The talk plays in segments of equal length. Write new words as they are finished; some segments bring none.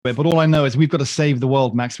But all I know is we've got to save the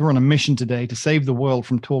world, Max. We're on a mission today to save the world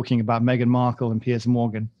from talking about Meghan Markle and Piers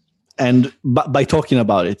Morgan. And by talking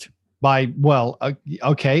about it.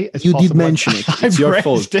 Okay. You did mention it. It's your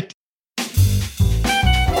fault.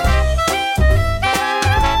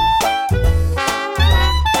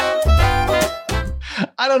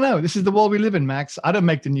 I don't know. This is the world we live in, Max. I don't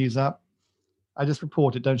make the news up. I just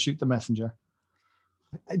report it. Don't shoot the messenger.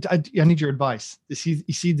 I need your advice. You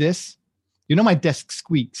see this? You know my desk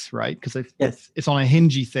squeaks, right? Because it's on a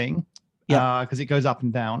hingey thing. Yeah. Because it goes up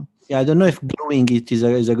and down. Yeah, I don't know if gluing it is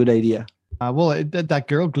a good idea. That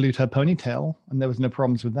girl glued her ponytail, and there was no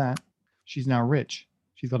problems with that. She's now rich.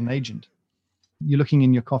 She's got an agent. You're looking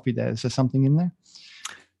in your coffee there. Is there something in there?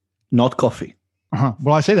 Not coffee. Uh-huh.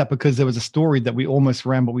 Well, I say that because there was a story that we almost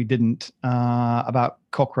ran, but we didn't, about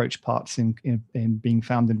cockroach parts in being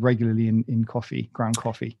found regularly in coffee, ground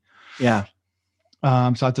coffee. Yeah.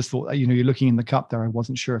 So I just thought, you're looking in the cup there. I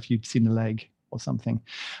wasn't sure if you'd seen the leg or something.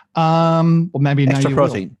 Or maybe extra now you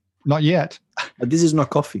protein. Will. Not yet. But this is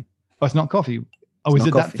not coffee. Oh, it's not coffee. Oh, is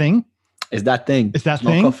it coffee. That thing? It's that thing. It's that it's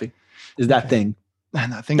thing? Not coffee. It's that thing.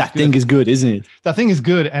 Man, that thing is good, isn't it? That thing is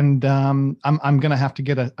good, and I'm going to have to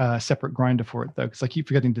get a separate grinder for it though, because I keep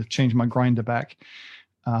forgetting to change my grinder back.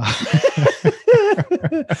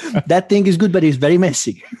 That thing is good, but it's very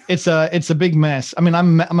messy. It's a big mess. I mean,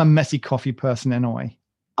 I'm a messy coffee person anyway.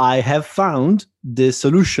 I have found the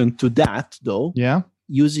solution to that though. Yeah.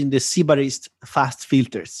 Using the Seabarist fast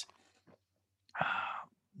filters.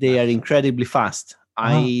 They are incredibly fast.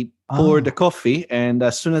 I pour the coffee, and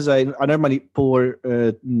as soon as I normally pour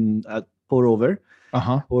over,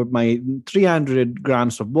 pour my 300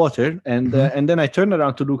 grams of water, and then I turn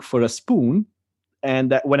around to look for a spoon,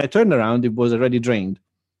 and when I turned around, it was already drained.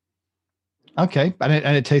 Okay,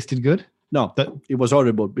 and it tasted good? No, it was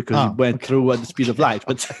horrible because it went through at the speed of light.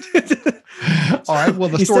 But all right, well,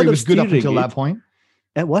 the story was good up until that point.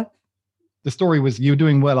 What? The story was you were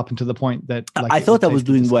doing well up until the point that I thought I was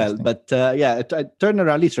doing well, but I turned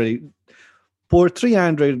around, literally pour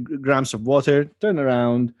 300 grams of water, turn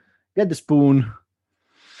around, get the spoon,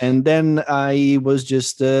 and then I was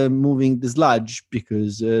just moving the sludge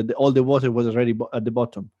because all the water was already at the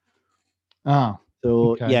bottom. So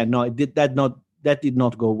okay. That did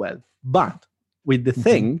not go well. But with the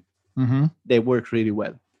thing, they worked really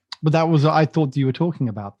well. But I thought you were talking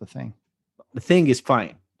about the thing. The thing is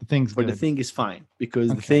fine. The thing is fine because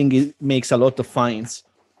the thing makes a lot of fines.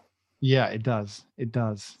 Yeah, it does.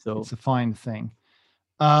 So it's a fine thing.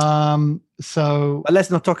 But let's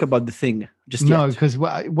not talk about the thing just yet. No, because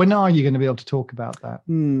when are you going to be able to talk about that?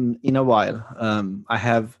 In a while. I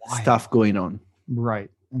have stuff going on. Right.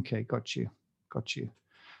 Okay. Got you.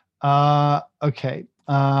 Okay.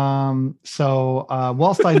 So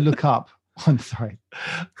whilst I look up, I'm sorry.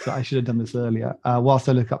 So I should have done this earlier. Whilst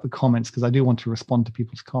I look up the comments, because I do want to respond to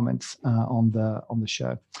people's comments on the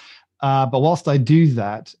show. But whilst I do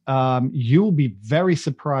that, you'll be very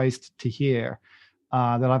surprised to hear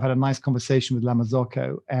that I've had a nice conversation with La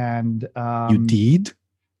Marzocco. And you did?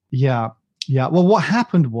 Yeah. Well, what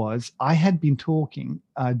happened was I had been talking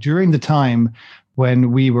during the time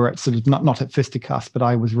when we were at sort of not at fisticuffs, but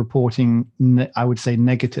I was reporting, I would say,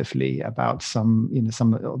 negatively about some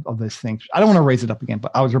of those things. I don't want to raise it up again,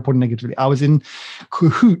 but I was reporting negatively. I was in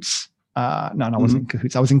cahoots. I wasn't in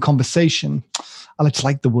cahoots. I was in conversation. I just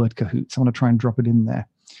like the word cahoots. I want to try and drop it in there.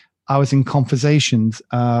 I was in conversations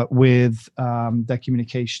with their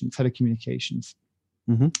communications, head of communications.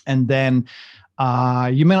 And then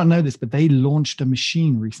you may not know this, but they launched a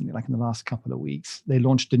machine recently, like in the last couple of weeks. They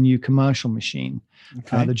launched a new commercial machine,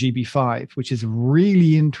 the GB5, which is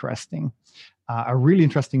really interesting, a really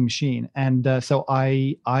interesting machine. And so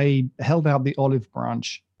I held out the olive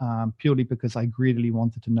branch purely because I greedily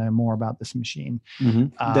wanted to know more about this machine.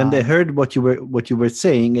 Then they heard what you were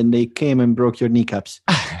saying, and they came and broke your kneecaps.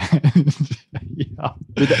 Yeah,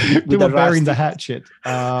 they were burying the hatchet.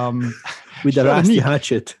 With a rusty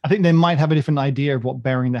hatchet. I think they might have a different idea of what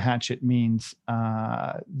burying the hatchet means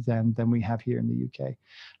than we have here in the UK.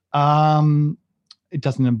 It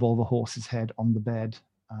doesn't involve a horse's head on the bed.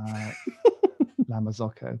 La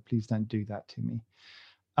Marzocco, please don't do that to me.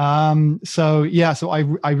 So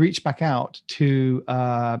I reached back out to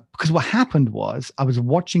because what happened was I was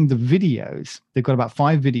watching the videos. They've got about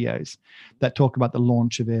 5 videos that talk about the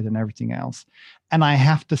launch of it and everything else. And I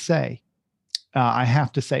have to say, I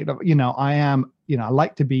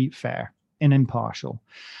like to be fair and impartial.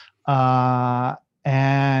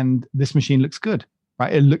 And this machine looks good,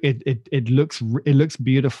 right? It looks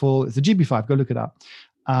beautiful. It's a GB5. Go look it up.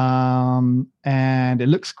 and it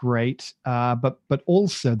looks great. But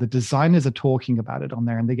also the designers are talking about it on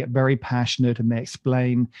there, and they get very passionate, and they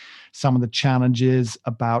explain some of the challenges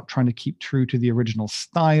about trying to keep true to the original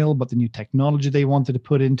style, but the new technology they wanted to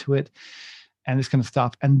put into it, and this kind of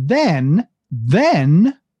stuff. And then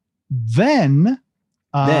they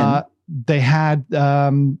had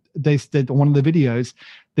they did one of the videos.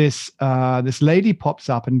 This lady pops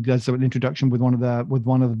up and does an introduction with one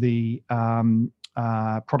of the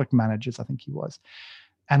product managers, I think he was,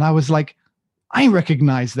 and I was like, I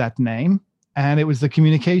recognize that name, and it was the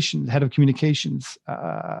head of communications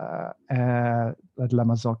at La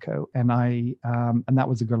Marzocco, and that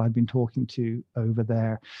was the girl I'd been talking to over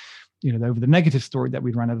there, over the negative story that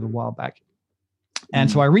we'd run a little while back. And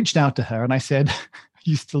so I reached out to her and I said, "Are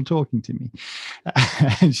you still talking to me?"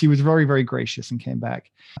 And she was very, very gracious and came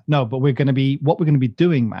back. No, but what we're going to be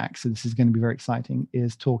doing, Max, and this is going to be very exciting,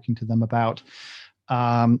 is talking to them about,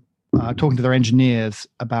 talking to their engineers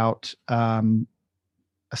about some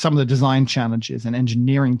of the design challenges and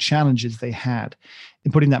engineering challenges they had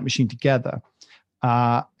in putting that machine together.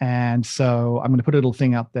 And so I'm going to put a little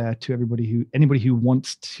thing out there to anybody who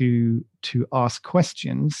wants to ask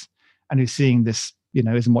questions and who's seeing this,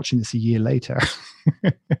 isn't watching this a year later,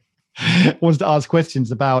 wants to ask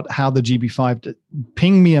questions about how the GB5,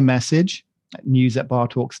 ping me a message at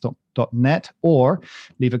news@bartalks.net or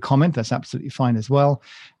leave a comment. That's absolutely fine as well.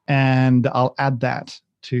 And I'll add that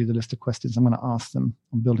to the list of questions I'm going to ask them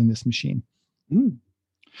on building this machine.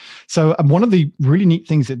 So one of the really neat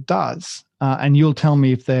things it does, and you'll tell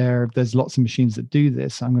me if there's lots of machines that do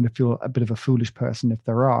this. I'm going to feel a bit of a foolish person if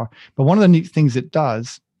there are. But one of the neat things it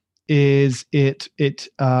does is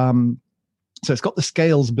so it's got the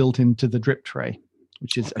scales built into the drip tray,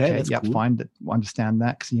 which is okay. Yeah, cool. Fine. I understand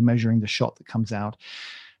that because you're measuring the shot that comes out.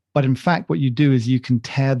 But in fact, what you do is you can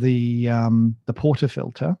tear the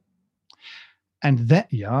portafilter, and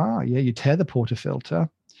you tear the portafilter,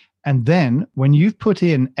 and then when you've put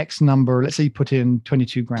in X number, let's say you put in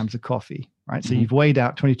 22 grams of coffee, right? So you've weighed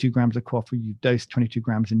out 22 grams of coffee, you've dosed 22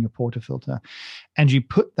 grams in your portafilter, and you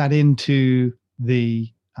put that into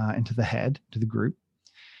the head, to the group.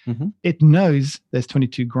 It knows there's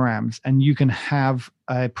 22 grams, and you can have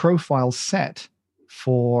a profile set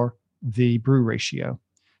for the brew ratio.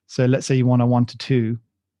 So let's say you want a 1:2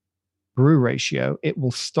 brew ratio, it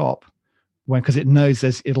will stop because it knows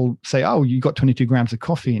it'll say, oh, you got 22 grams of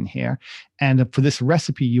coffee in here, and for this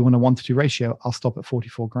recipe you want a 1:2 ratio, I'll stop at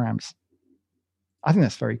 44 grams. I think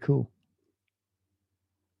that's very cool.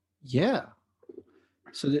 Yeah.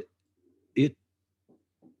 So it's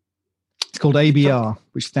called ABR,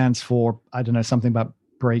 which stands for, I don't know, something about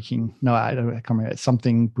breaking. No, I can't remember. It's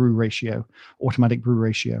something brew ratio, automatic brew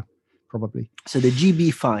ratio, probably. So the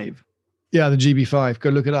GB5. Yeah, the GB5. Go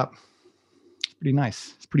look it up. It's pretty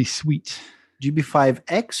nice. It's pretty sweet.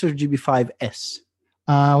 GB5X or GB5S?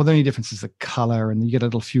 Well, the only difference is the color, and you get a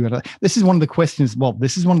little few. This is one of the questions. Well,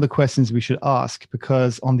 this is one of the questions we should ask,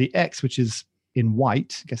 because on the X, which is in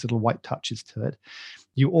white, gets little white touches to it,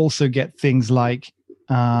 you also get things like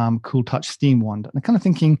Cool Touch Steam Wand. And I'm kind of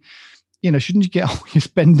thinking, shouldn't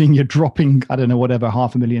you're dropping, I don't know, whatever,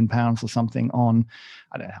 £500,000 or something on,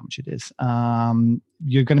 I don't know how much it is.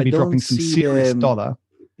 You're going to be dropping some serious dollar.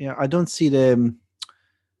 Yeah, I don't see the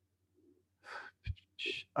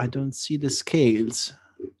scales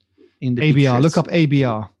in the ABR. pictures. Look up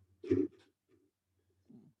ABR.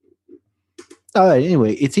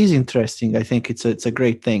 Anyway, it is interesting. I think it's a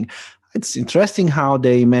great thing. It's interesting how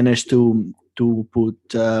they managed to put,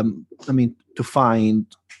 to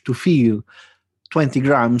feel 20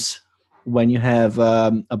 grams when you have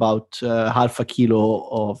about half a kilo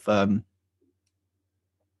of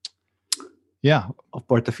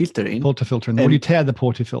portafilter in. Portafilter. And you tear the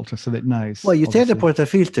portafilter so that it knows. Well, you tear the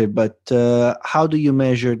portafilter, but how do you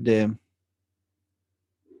measure the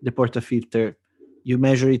portafilter? You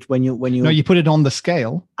measure it when you. No, you put it on the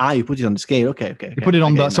scale. You put it on the scale. Okay. You put it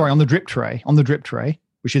on on the drip tray. On the drip tray,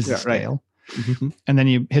 which is the scale. Right. Mm-hmm. And then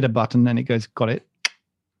you hit a button, and it goes, got it.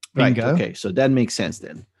 Bingo. Right. Okay. So that makes sense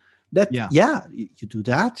then. You do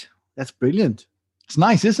that. That's brilliant. It's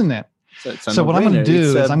nice, isn't it? So what I'm going to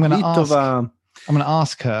do is I'm going to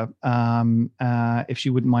ask her if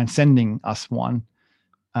she wouldn't mind sending us one.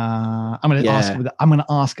 I'm going to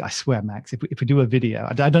ask. I swear, Max, if we do a video,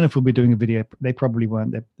 I don't know if we'll be doing a video. They probably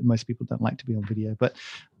won't. Most people don't like to be on video, but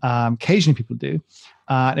occasionally people do.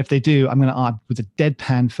 And if they do, I'm going to with a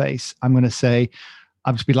deadpan face. I'm going to say,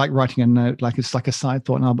 I'll just be like writing a note, like it's like a side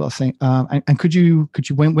thought, and I'll be saying, and could you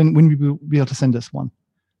when will you be able to send us one?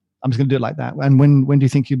 I'm just going to do it like that. And when do you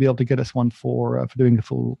think you'll be able to get us one for doing a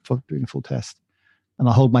full test? And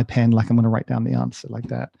I'll hold my pen like I'm going to write down the answer like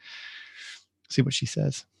that. See what she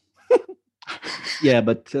says. Yeah,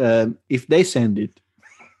 but if they send it,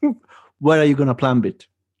 where are you going to plumb it?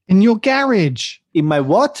 In your garage. In my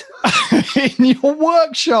what? In your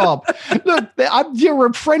workshop. Look, you're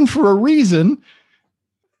a friend for a reason.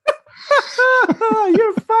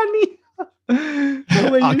 You're funny.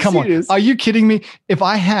 Come on. Are you kidding me? If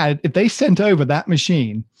they sent over that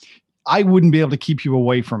machine, I wouldn't be able to keep you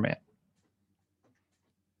away from it.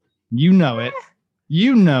 You know it.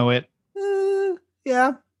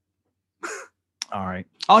 Yeah. All right.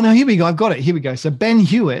 Oh, no, here we go. I've got it. Here we go. So Ben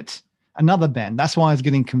Hewitt, another Ben. That's why I was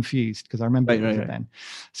getting confused because I remember it was a Ben.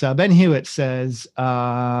 So Ben Hewitt says, he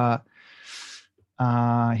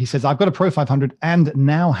says, I've got a Pro 500 and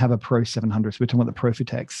now have a Pro 700. So we're talking about the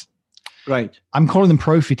Profitex. Right. I'm calling them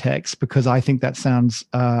Profitex because I think that sounds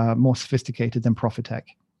more sophisticated than Profitec.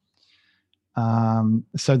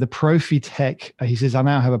 So the Profitec, he says, I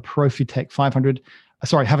now have a Profitec 500.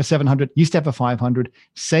 Have a 700. Used to have a 500.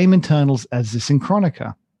 Same internals as the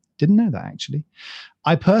Synchronica. Didn't know that, actually.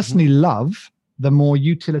 I personally love the more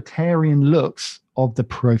utilitarian looks of the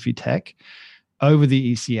Profitec over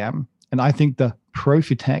the ECM. And I think the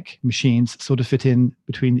Profitec machines sort of fit in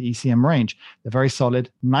between the ECM range. They're very solid,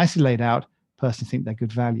 nicely laid out. Personally think they're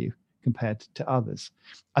good value compared to others.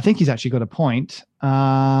 I think he's actually got a point.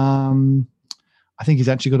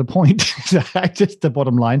 Just the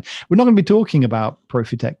bottom line. We're not going to be talking about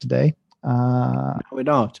Profitec today. No, we're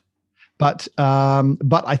not. But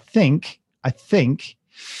I think I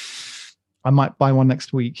might buy one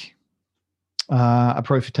next week. A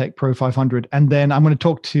Profitec Pro 500, and then I'm going to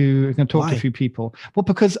talk to a few people. Well,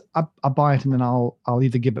 because I buy it and then I'll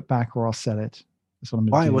either give it back or I'll sell it. That's what I'm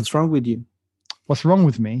going to do. Why? What's wrong with you? What's wrong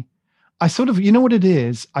with me? I sort of, you know what it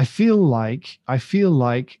is? I feel like I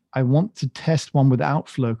want to test one without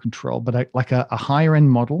flow control, but like a higher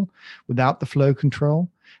end model without the flow control.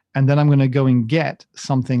 And then I'm going to go and get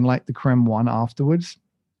something like the Creme one afterwards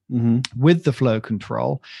with the flow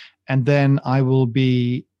control. And then I will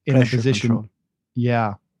be in a position. Control.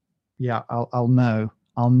 Yeah. I'll know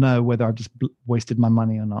whether I've just wasted my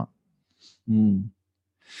money or not.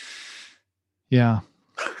 Yeah.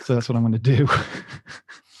 So that's what I'm going to do.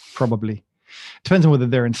 Probably. Depends on whether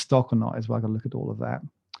they're in stock or not as well. I got to look at all of that.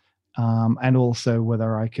 And also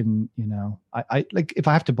whether I can, I like, if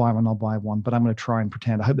I have to buy one, I'll buy one, but I'm going to try and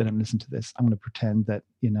pretend. I hope they don't listen to this. I'm going to pretend that,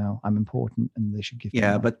 I'm important and they should give me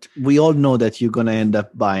one. But we all know that you're going to end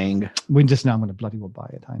up buying. We just know I'm going to bloody well buy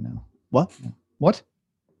it. I know. What? Yeah. What?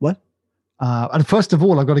 And first of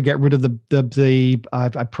all, I've got to get rid of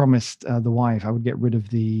I promised the wife I would get rid of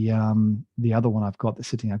the other one I've got that's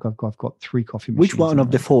sitting. I've got 3 coffee machines. Which one of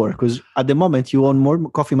the 4? Because at the moment you own more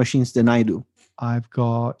coffee machines than I do. I've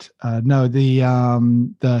got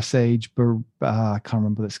the Sage. I can't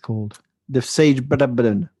remember what it's called. The Sage.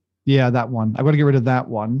 Yeah, that one. I've got to get rid of that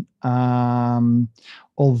one.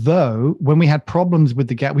 Although when we had problems with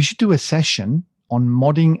the gas, we should do a session on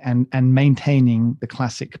modding and maintaining the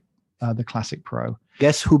classic Pro.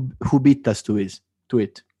 Guess who beat us to it?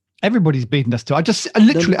 Everybody's beaten us to. I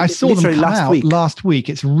saw them come out last week.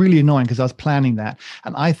 It's really annoying because I was planning that,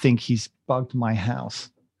 and I think he's bugged my house.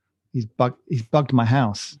 He's bugged my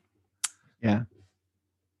house. Yeah.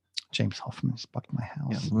 James Hoffman's bugged my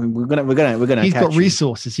house. Yeah, we're gonna. He's got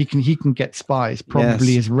resources. He can get spies.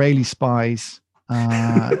 Probably Israeli spies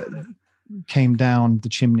came down the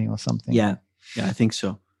chimney or something. Yeah, I think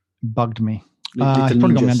so. Bugged me. He's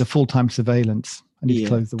probably got me under full-time surveillance. I need to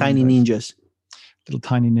close the tiny windows. Little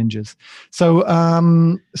tiny ninjas.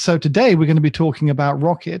 So today we're going to be talking about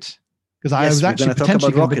Rocket because I was actually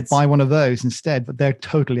potentially going to buy one of those instead, but they're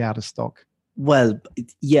totally out of stock. Well,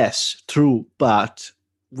 yes, true, but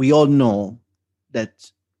we all know that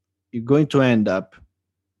you're going to end up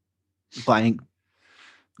buying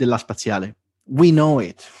the La Spaziale. We know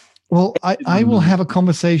it. Well, I will have a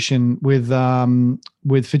conversation with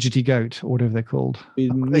Fidgety Goat, or whatever they're called.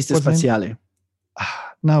 Mr. Spaziale.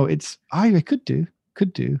 No, I could do.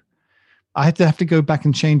 I have to go back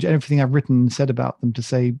and change everything I've written and said about them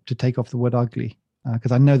to take off the word ugly.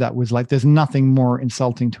 Because I know that was like, there's nothing more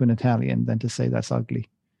insulting to an Italian than to say that's ugly.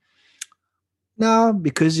 No,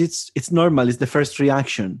 because it's normal. It's the first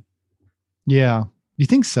reaction. Yeah. You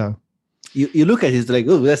think so? You look at it, it's like,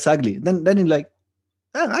 oh, that's ugly. Then you're like,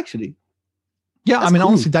 oh, actually. Yeah, I mean, cool.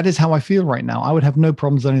 Honestly, that is how I feel right now. I would have no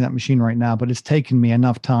problems owning that machine right now, but it's taken me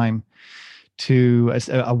enough time to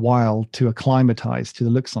acclimatize to the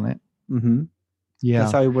looks on it. Mm-hmm. Yeah.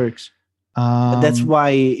 That's how it works. That's why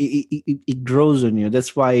it grows on you.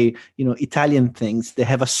 That's why, Italian things, they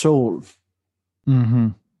have a soul. Mm-hmm.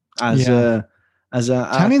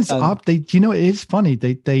 Italians are, they, you know, it is funny.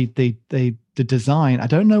 The design, I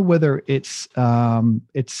don't know whether it's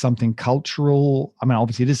something cultural. I mean,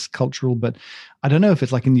 obviously it is cultural, but I don't know if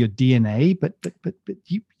it's like in your DNA, but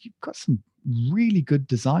you've got some really good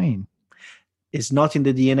design. It's not in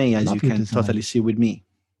the DNA, as you can totally see with me.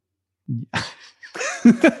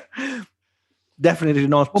 Definitely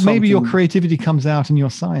not. Well, maybe your creativity comes out in your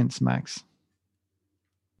science, Max.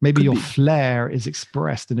 Maybe your flair is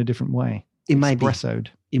expressed in a different way. It might be.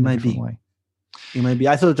 It might be. It might be.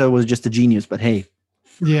 I thought I was just a genius, but hey.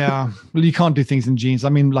 Yeah. Well, you can't do things in genes. I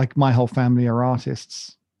mean, like my whole family are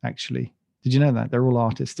artists, actually. Did you know that? They're all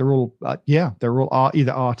artists. They're all, they're all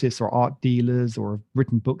either artists or art dealers or have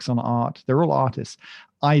written books on art. They're all artists.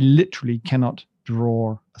 I literally cannot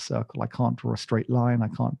draw a circle. I can't draw a straight line.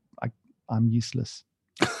 I'm useless.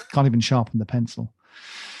 Can't even sharpen the pencil.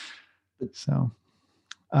 So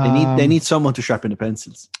they need someone to sharpen the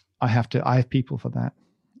pencils. I have people for that.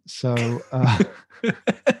 So I've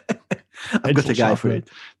got a guy for it.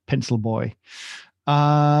 Pencil boy,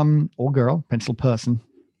 or girl, pencil person.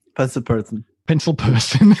 Pencil person.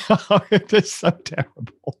 It's so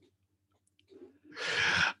terrible.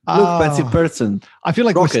 Look, pencil person. I feel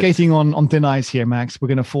like we're skating on thin ice here, Max. We're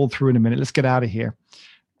going to fall through in a minute. Let's get out of here.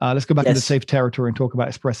 Let's go back into safe territory and talk about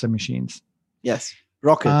espresso machines. Yes,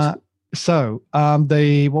 rocket. What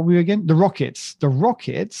were we again? The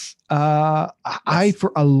rockets. I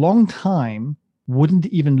for a long time wouldn't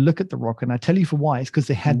even look at the rocket, and I tell you for why. It's because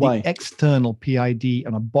they had the external PID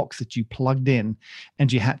on a box that you plugged in,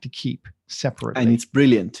 and you had to keep separately. And it's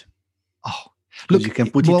brilliant. Oh, look, you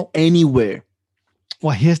can put it anywhere.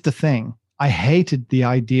 Well, here's the thing. I hated the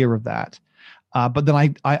idea of that, but then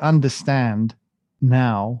I understand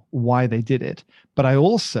now why they did it. But I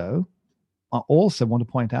also want to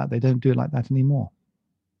point out they don't do it like that anymore.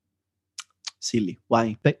 Silly.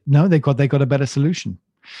 Why? They got a better solution.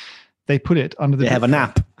 They put it under the. They have an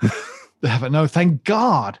app. They have it. No, thank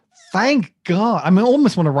God. Thank God. I mean, I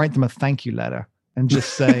almost want to write them a thank you letter and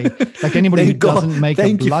just say, like anybody who doesn't make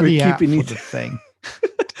a bloody app for the thing.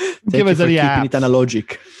 Give us any app. Keeping it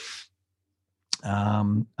analogic.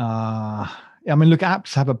 I mean, look,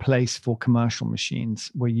 apps have a place for commercial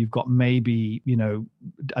machines where you've got maybe,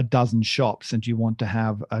 a dozen shops and you want to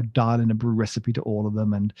have a dial in a brew recipe to all of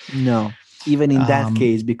them. And no, even in that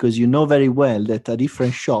case, because you know very well that a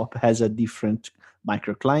different shop has a different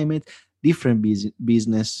microclimate, different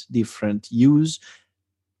business, different use,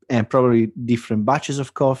 and probably different batches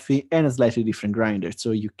of coffee and a slightly different grinder.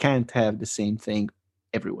 So you can't have the same thing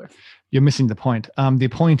everywhere. You're missing the point. The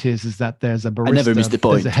point is that there's a barista. I never missed the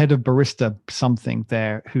point. There's a head of barista something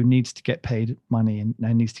there who needs to get paid money and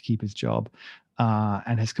needs to keep his job,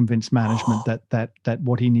 and has convinced management that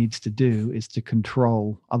what he needs to do is to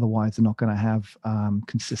control. Otherwise, they're not going to have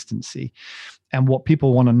consistency. And what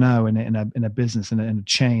people want to know in a business in a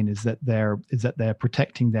chain is that they're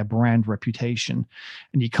protecting their brand reputation,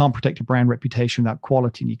 and you can't protect a brand reputation without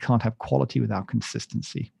quality, and you can't have quality without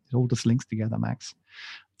consistency. It all just links together, Max.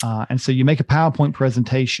 And so you make a PowerPoint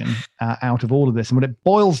presentation out of all of this. And what it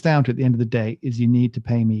boils down to at the end of the day is you need to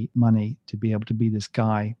pay me money to be able to be this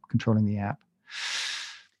guy controlling the app.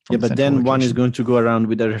 Yeah, but then location. One is going to go around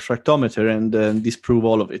with a refractometer and disprove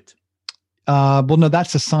all of it. Well, no,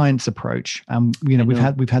 that's a science approach. We've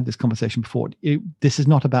had this conversation before. This is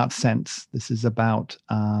not about sense. This is about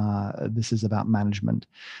management.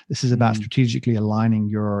 This is about strategically aligning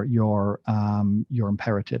your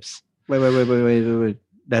imperatives. Wait.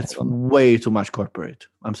 That's way too much corporate.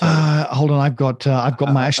 I'm sorry. Hold on. I've got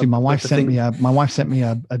my wife sent me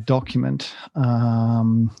a document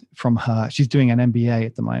from her. She's doing an MBA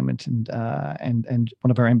at the moment, and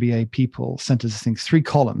one of our MBA people sent us 3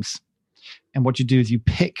 columns. And what you do is you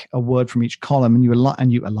pick a word from each column and you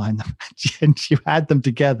align them and you add them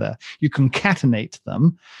together. You concatenate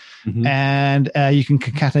them, and you can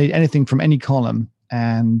concatenate anything from any column,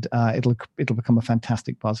 and it'll become a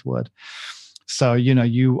fantastic buzzword. So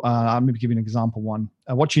I'll maybe give you an example one.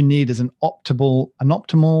 What you need is an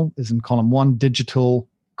optimal is in column 1 digital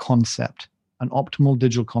concept, an optimal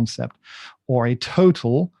digital concept, or a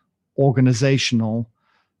total organizational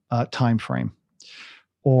time frame,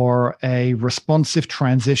 or a responsive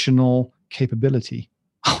transitional capability.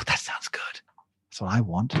 Oh, that sounds good. That's what I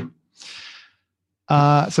want.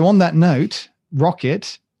 So on that note,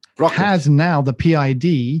 Rocket has now the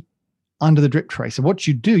PID under the drip tray. So what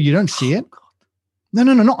you do, you don't see it. No,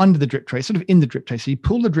 not under the drip tray, sort of in the drip tray. So you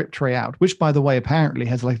pull the drip tray out, which, by the way, apparently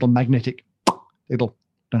has a little magnetic, don't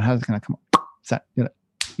know how it's going to come up. Is that,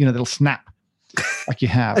 little snap like you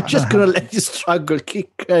have. I'm just going to let you struggle.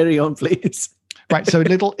 Carry on, please. Right. So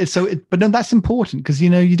but no, that's important because,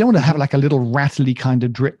 you don't want to have like a little rattly kind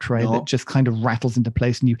of drip tray that just kind of rattles into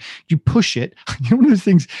place and you push it. One of those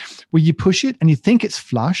things where you push it and you think it's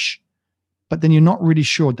flush, but then you're not really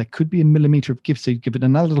sure. There could be a millimeter of give. So you give it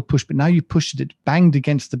another little push, but now you pushed it, banged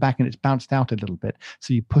against the back and it's bounced out a little bit.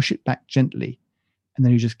 So you push it back gently and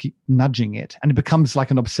then you just keep nudging it and it becomes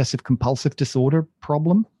like an obsessive compulsive disorder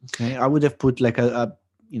problem. Okay. I would have put like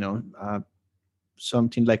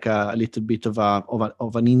something like a little bit of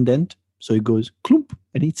an indent, so it goes clump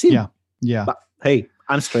and it's in. Yeah. But hey,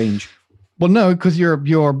 I'm strange. Well, no, because but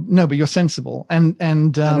you're sensible, and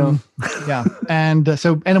yeah, and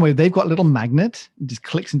so anyway, they've got a little magnet, it just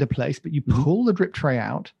clicks into place, but you pull the drip tray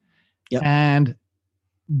out, and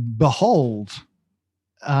behold,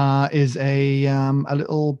 is a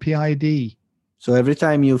little PID. So every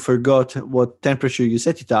time you forgot what temperature you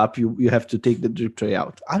set it up, you have to take the drip tray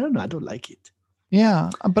out. I don't know. I don't like it. Yeah,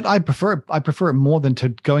 but I prefer it more than to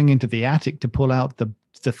going into the attic to pull out the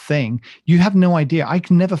thing. You have no idea. I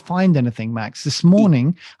can never find anything, Max. This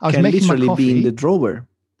morning I was making my coffee. Can literally be in the drawer.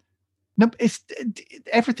 No,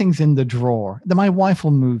 everything's in the drawer. Then my wife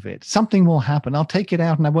will move it. Something will happen. I'll take it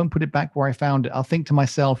out and I won't put it back where I found it. I'll think to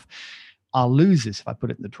myself, I'll lose this if I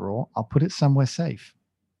put it in the drawer. I'll put it somewhere safe,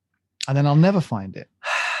 and then I'll never find it.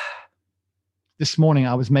 This morning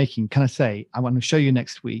I was making. Can I say? I want to show you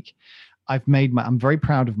next week. I'm very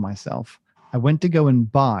proud of myself. I went to go and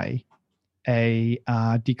buy a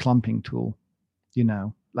declumping tool,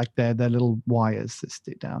 like they're little wires that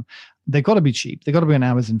stick down. They got to be cheap. They got to be on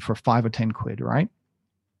Amazon for 5 or 10 quid, right?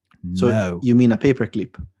 So you mean a paper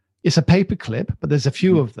clip? It's a paper clip, but there's a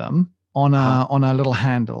few of them on a little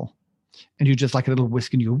handle, and you just like a little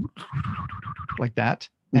whisk and you like that,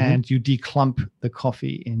 and you declump the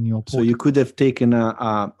coffee in your portable. So you could have taken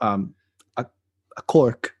a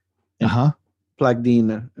cork. Plugged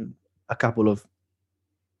in a couple of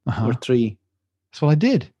or 3. That's what I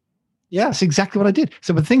did. Yeah, that's exactly what I did.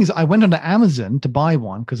 So the thing is, I went onto Amazon to buy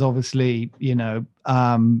one because obviously,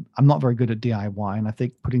 I'm not very good at DIY, and I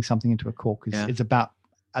think putting something into a cork is about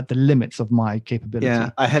at the limits of my capability. Yeah,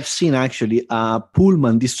 I have seen actually a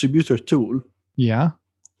Pullman distributor tool. Yeah,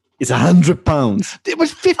 it's £100. It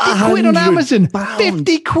was 50 quid on Amazon.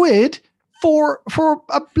 50 quid. For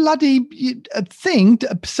a bloody thing,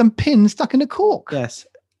 some pins stuck in a cork. Yes,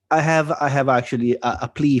 I have actually a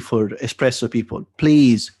plea for espresso people.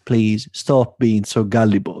 Please stop being so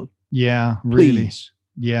gullible. Yeah, really. Please.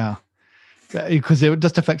 Yeah, because it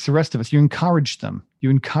just affects the rest of us. You encourage them. You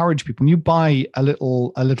encourage people. When you buy a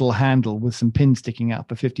little handle with some pins sticking out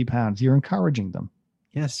for £50, you're encouraging them.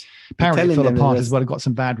 Yes. Apparently, it fell apart as well. It got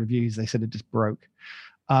some bad reviews. They said it just broke.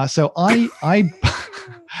 So I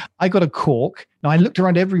got a cork. Now I looked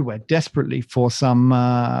around everywhere desperately for some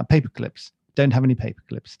paper clips. Don't have any paper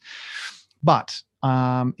clips, but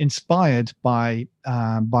inspired by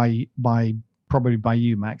probably by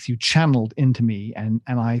you, Max, you channeled into me, and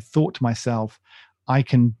I thought to myself, I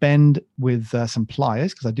can bend with some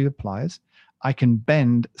pliers because I do have pliers. I can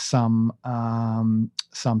bend some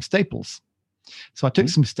staples. So I took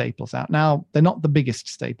some staples out. Now they're not the biggest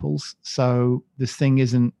staples, so this thing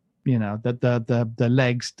isn't, the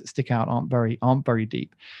legs that stick out aren't very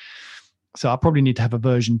deep. So I'll probably need to have a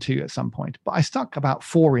version 2 at some point. But I stuck about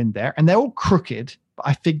 4 in there, and they're all crooked. But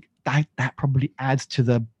I think that probably adds to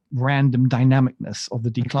the random dynamicness of the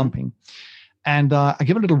declumping. And I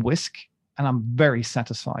give it a little whisk, and I'm very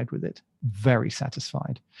satisfied with it. Very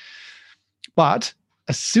satisfied. But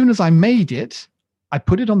as soon as I made it, I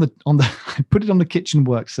put it on the kitchen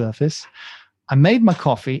work surface. I made my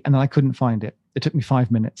coffee, and then I couldn't find it. It took me 5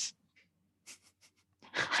 minutes.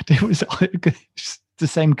 It was the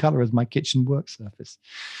same color as my kitchen work surface.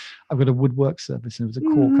 I've got a wood work surface, and it was a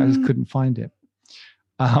cork. I just couldn't find it.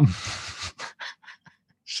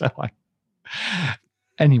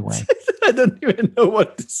 Anyway. I don't even know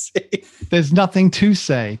what to say. There's nothing to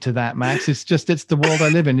say to that, Max. It's the world I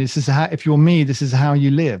live in. This is how, if you're me, this is how you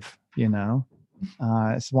live,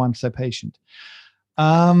 It's why I'm so patient.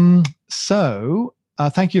 Thank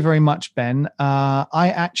you very much, Ben.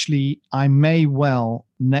 I may well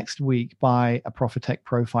next week buy a Profitec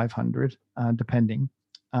Pro 500, depending.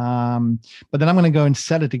 But then I'm going to go and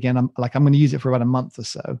sell it again. I'm going to use it for about a month or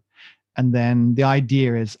so. And then the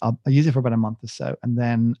idea is I'll use it for about a month or so and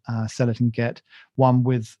then sell it and get one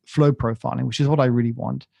with flow profiling, which is what I really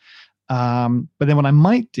want. But then what I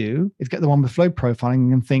might do is get the one with flow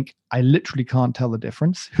profiling and think I literally can't tell the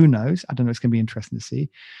difference. Who knows? I don't know. It's going to be interesting to see.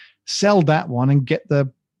 Sell that one and get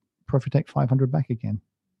the Profitec 500 back again.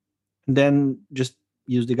 And then just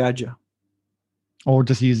use the Gadget. or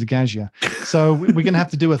just use the Gaggia. So we're going to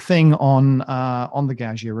have to do a thing on the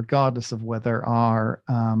Gaggia, regardless of whether our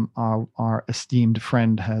esteemed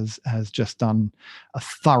friend has just done a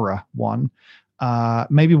thorough one.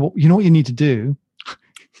 Maybe what you need to do.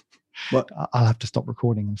 What? I'll have to stop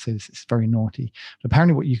recording and say this is very naughty. But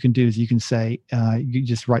apparently, what you can do is you can say you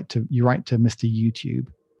just write to Mr. YouTube.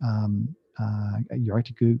 You write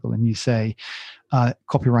to Google and you say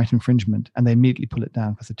copyright infringement, and they immediately pull it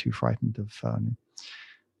down because they're too frightened of.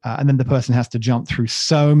 And then the person has to jump through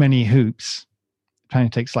so many hoops. Apparently,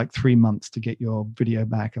 it takes like 3 months to get your video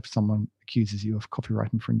back if someone accuses you of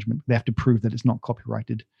copyright infringement. They have to prove that it's not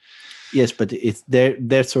copyrighted. Yes, but it's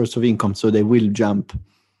their source of income, so they will jump.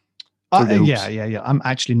 Yeah. I'm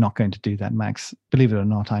actually not going to do that, Max. Believe it or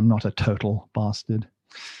not, I'm not a total bastard.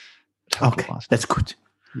 Bastard. That's good.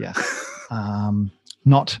 Yeah.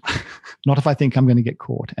 Not if I think I'm going to get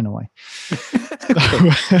caught anyway.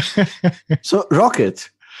 So Rocket.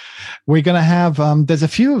 We're going to have, there's a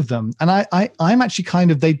few of them. And I'm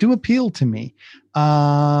actually they do appeal to me.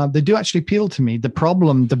 They do actually appeal to me.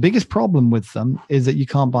 The biggest problem with them is that you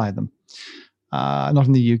can't buy them. Not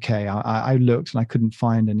in the UK. I looked and I couldn't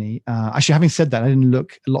find any. Actually, having said that, I didn't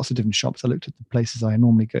look at lots of different shops. I looked at the places I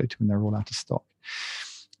normally go to and they're all out of stock.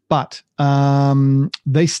 But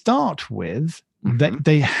they start with,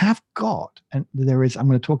 they have got, and there is, I'm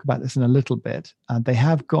going to talk about this in a little bit. They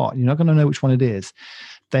have got, you're not going to know which one it is.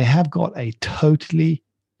 They have got a totally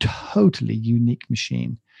unique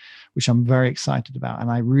machine, which I'm very excited about. And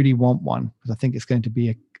I really want one because I think it's going to be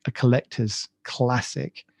a collector's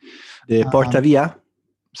classic. The Portavia?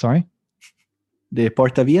 Sorry? The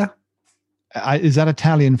Portavia? Is that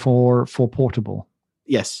Italian for portable?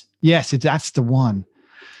 Yes. Yes, that's the one.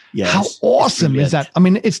 Yes. How awesome is that? I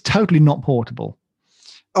mean, it's totally not portable.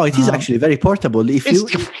 Oh, it is actually very portable.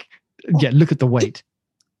 Look at the weight.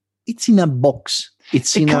 It's in a box. It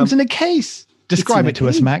comes in a case. Describe it to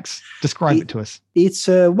us, Max. Describe it to us. It's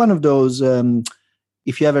one of those,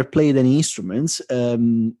 if you ever played any instruments,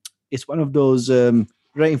 it's one of those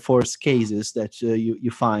reinforced cases that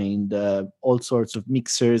you find all sorts of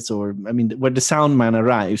mixers where the sound man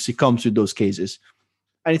arrives, he comes with those cases.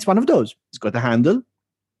 And it's one of those. It's got a handle.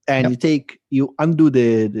 And you undo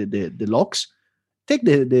the locks, take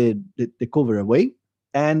the cover away,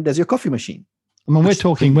 and there's your coffee machine. I mean,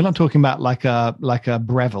 we're not talking about like a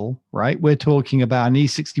Breville, right? We're talking about an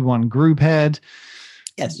E61 group head.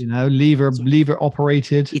 Yes. Lever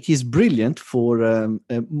operated. It is brilliant for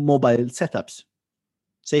mobile setups.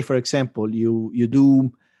 Say, for example, you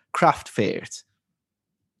do craft fairs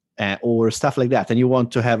or stuff like that, and you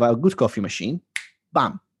want to have a good coffee machine.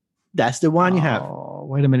 Bam. That's the one you have. Oh,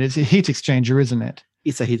 wait a minute. It's a heat exchanger, isn't it?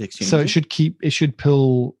 It's a heat exchanger. So it should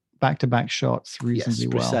pull back-to-back shots reasonably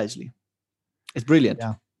well. Yes, precisely. It's brilliant.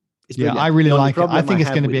 Yeah. It's brilliant. I really like it. I think it's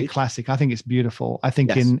going to be a classic. I think it's beautiful. I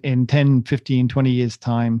think in 10, 15, 20 years'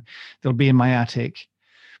 time, they'll be in my attic,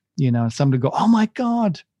 somebody go, oh my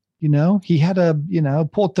God, he had a,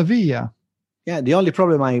 Portavia. Yeah, the only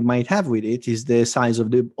problem I might have with it is the size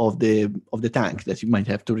of the tank that you might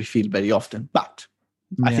have to refill very often. But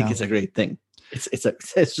I think it's a great thing.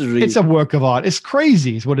 It's a work of art. It's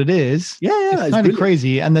crazy, is what it is. Yeah, it's kind of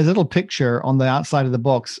crazy. And there's a little picture on the outside of the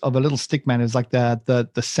box of a little stick man. It's like the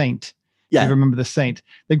saint. Yeah, you remember the saint?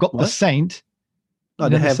 They've got the saint. No,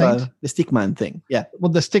 they have the stick man thing. Yeah.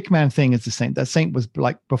 Well, the stick man thing is the saint. That saint was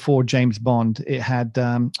like before James Bond. It had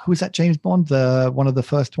who was that? James Bond, one of the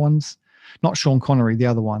first ones. Not Sean Connery, the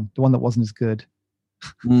other one, the one that wasn't as good.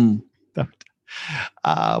 What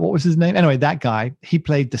was his name? Anyway, that guy, he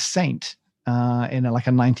played the saint in a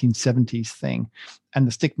 1970s thing. And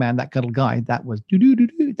the stick man, that little guy, that was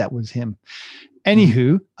that was him.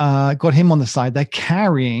 Anywho, got him on the side. They're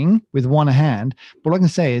carrying with one hand. But what I can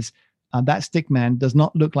say is that stick man does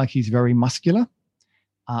not look like he's very muscular.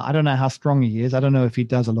 I don't know how strong he is. I don't know if he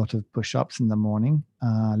does a lot of push-ups in the morning,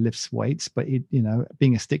 lifts weights, but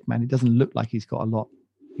being a stick man, it doesn't look like he's got a lot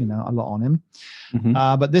on him. Mm-hmm.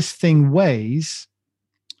 But this thing weighs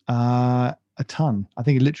a ton. I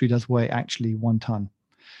think it literally does weigh actually 1 ton.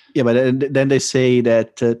 Yeah, but then they say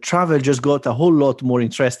that travel just got a whole lot more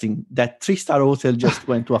interesting. That 3-star hotel just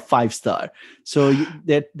went to a 5-star. So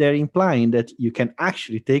they're implying that you can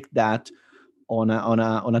actually take that on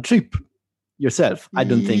a trip yourself. I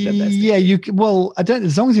don't think that's you. Well, I don't.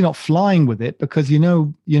 As long as you're not flying with it, because you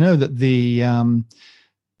know that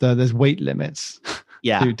there's weight limits.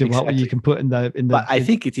 Yeah, to exactly. What you can put in the. But I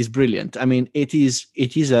think it is brilliant. I mean, I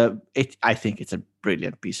think it's a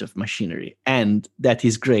brilliant piece of machinery, and that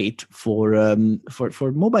is great for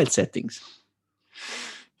mobile settings.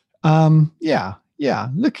 Yeah.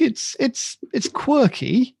 Look, it's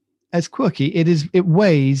quirky. It's quirky. It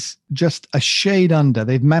weighs just a shade under.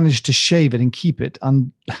 They've managed to shave it and keep it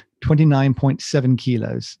on 29.7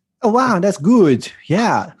 kilos. Oh wow, that's good.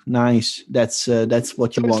 Yeah, nice. That's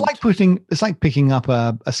what you want. It's like picking up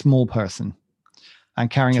a small person and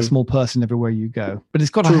carrying a small person everywhere you go. But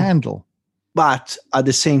it's got a handle. But at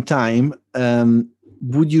the same time,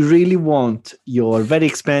 would you really want your very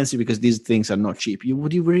expensive, because these things are not cheap,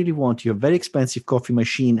 would you really want your very expensive coffee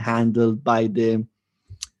machine handled by the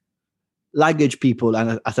luggage people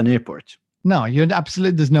at an airport? No,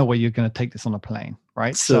 there's no way you're going to take this on a plane,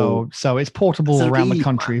 right? So it's portable around the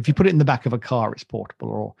country. If you put it in the back of a car, it's portable.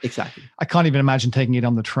 Or exactly. I can't even imagine taking it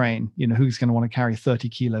on the train. Who's going to want to carry 30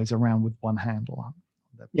 kilos around with one handle?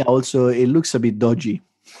 Yeah, also it looks a bit dodgy.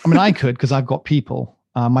 I mean, I could, because I've got people.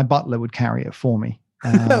 My butler would carry it for me.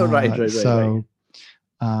 Right. So,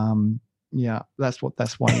 yeah, that's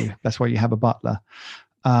why you have a butler.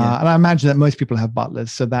 And I imagine that most people have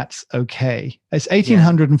butlers, so that's okay. It's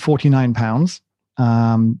 1,849 pounds.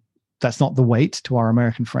 That's not the weight to our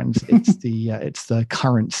American friends. It's the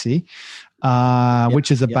currency,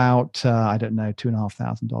 which is about I don't know,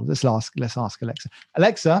 $2,500. Let's ask Alexa.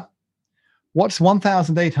 Alexa, what's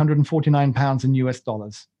 1,849 pounds in US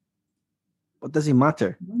dollars? What does it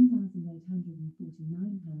matter?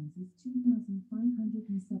 1,849 pounds is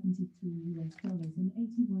 $2,573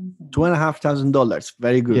 $2,500.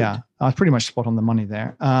 Very good. Yeah, I was pretty much spot on the money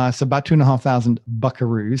there. So about 2,500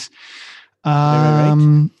 buckaroos.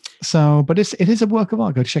 Right. So, but it is a work of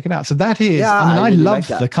art. Go check it out. So that is. Yeah, I really love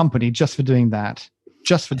like the company just for doing that.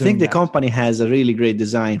 I think the company has a really great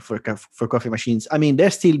design for coffee machines. I mean,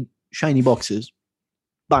 they're still shiny boxes,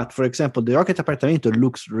 but for example, the Rocket Apartamento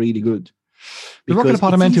looks really good. The Rocket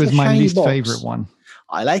Apartamento is my least favorite one.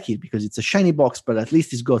 I like it because it's a shiny box, but at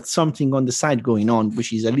least it's got something on the side going on,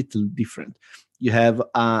 which is a little different. You have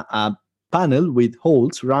a panel with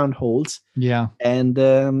holes, round holes. Yeah. And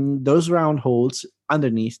those round holes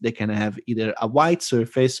underneath, they can have either a white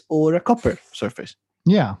surface or a copper surface.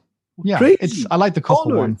 Yeah. Yeah. Crazy. I like the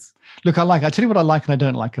copper one. Look, I tell you what I like and I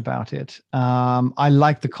don't like about it. I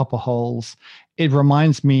like the copper holes. It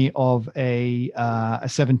reminds me of a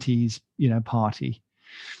 70s, party.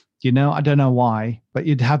 I don't know why, but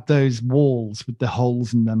you'd have those walls with the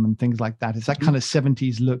holes in them and things like that. It's that kind of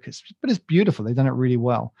 70s look. But it's beautiful. They've done it really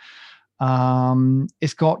well.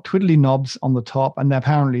 It's got twiddly knobs on the top, and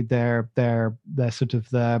apparently they're sort of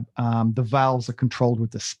the valves are controlled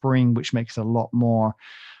with the spring, which makes it a lot more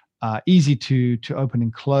easy to open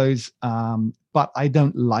and close. But I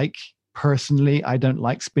don't like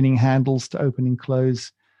spinning handles to open and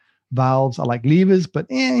close valves. I like levers, but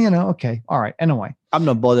okay, all right. Anyway, I'm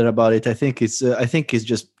not bothered about it. I think it's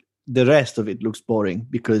just the rest of it looks boring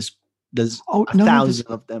because there's thousands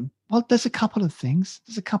of them. Well, there's a couple of things.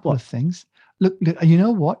 Look, you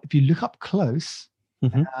know what? If you look up close,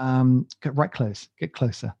 get right close, get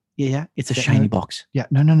closer. Yeah, it's a shiny box. Yeah,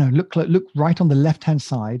 no. Look right on the left-hand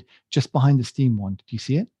side, just behind the steam wand. Do you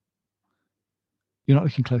see it? You're not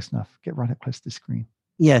looking close enough. Get right up close to the screen.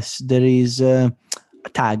 Yes, there is a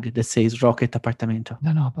tag that says Rocket Apartamento.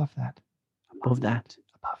 No, above that. Above that.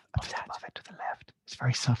 Above it to the left. It's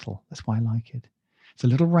very subtle. That's why I like it. It's a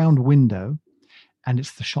little round window, and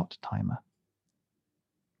it's the shot timer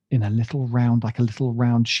in a little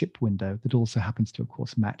round ship window that also happens to, of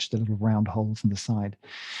course, match the little round holes in the side.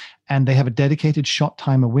 And they have a dedicated shot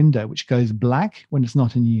timer window, which goes black when it's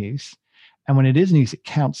not in use. And when it is in use, it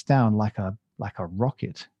counts down like a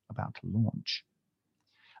rocket about to launch.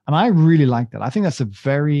 And I really like that. I think that's a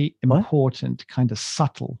very important kind of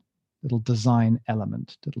subtle little design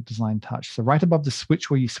element, little design touch. So right above the switch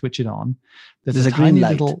where you switch it on, there's a tiny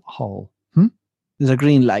little hole. There's a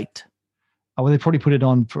green light. Oh, well, they probably put it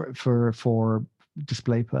on for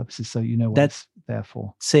display purposes, so you know what it's there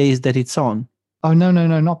for. Says that it's on. Oh, no,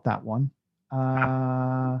 not that one.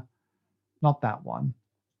 Not that one.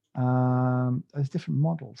 There's different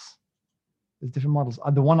models.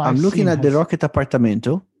 The one I'm looking at the Rocket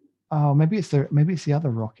Apartamento. Oh, maybe it's the other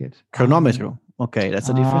rocket. Chronometro. Okay, that's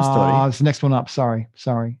a different story. It's the next one up. Sorry.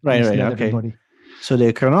 Right. Okay. Everybody. So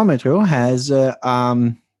the Chronometro has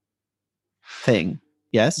thing.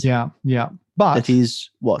 Yes. Yeah. But that is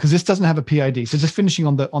what? Because this doesn't have a PID. So just finishing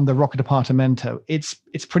on the Rocket Apartamento, it's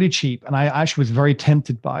pretty cheap, and I actually was very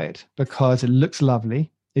tempted by it because it looks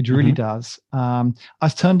lovely. It really does. I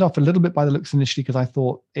was turned off a little bit by the looks initially because I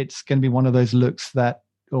thought it's going to be one of those looks that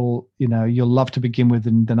you'll love to begin with,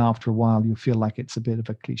 and then after a while you'll feel like it's a bit of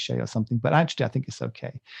a cliche or something. But actually, I think it's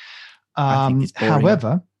okay. I think it's boring.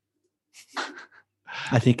 However,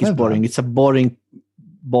 I think it's boring. It's a boring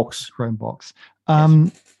box. Chrome box.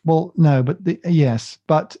 Yes. Well, no, but yes,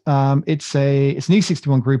 but it's an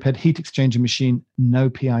E61 group head heat exchanger machine, no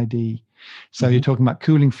PID. So you're talking about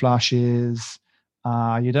cooling flushes.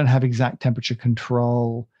 You don't have exact temperature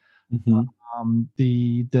control.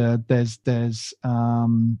 There's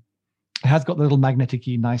it has got the little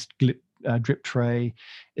magnetic-y nice drip tray.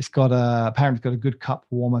 It's got apparently got a good cup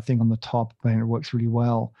warmer thing on the top, and it works really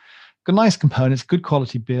well. Got nice components, good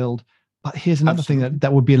quality build. But here's another thing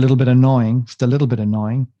that would be a little bit annoying, just a little bit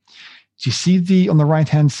annoying. Do you see on the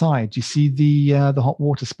right-hand side, do you see the hot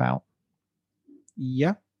water spout?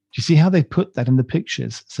 Yeah. Do you see how they put that in the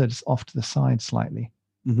pictures? So it's off to the side slightly.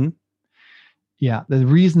 Yeah, the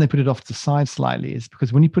reason they put it off to the side slightly is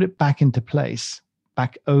because when you put it back into place,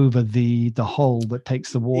 back over the hole that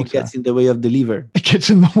takes the water. It gets in the way of the lever. It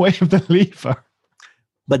gets in the way of the lever.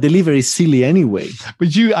 But the lever is silly anyway. But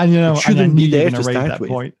it shouldn't be there to start that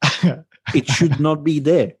with. Point. It should not be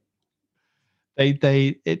there. I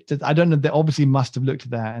don't know. They obviously must have looked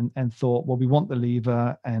at that and thought, well, we want the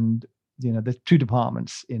lever, and there's two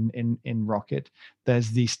departments in Rocket.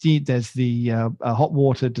 There's the hot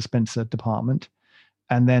water dispenser department,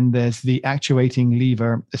 and then there's the actuating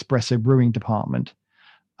lever espresso brewing department.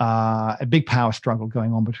 A big power struggle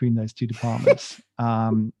going on between those two departments.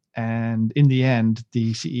 And in the end,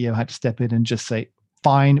 the CEO had to step in and just say,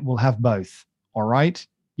 fine, we'll have both. All right.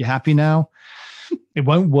 You happy now? It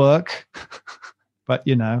won't work, but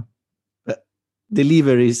But the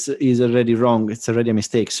lever is already wrong. It's already a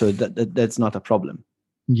mistake. So that's not a problem.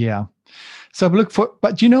 Yeah. So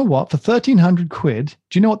but you know what? For 1,300 quid,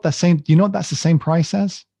 do you know what that's saying? Do you know what that's the same price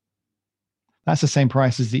as? That's the same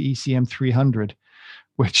price as the ECM 300,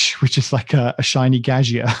 which is like a shiny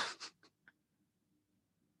Gaggia.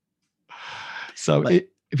 So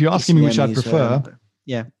if you're asking me which I'd prefer,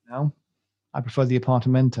 I prefer the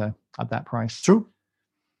Apartamento at that price. True.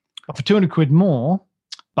 But for 200 quid more,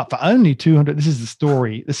 but for only 200, this is the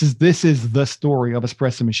story. This is the story of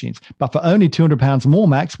espresso machines. But for only £200 more,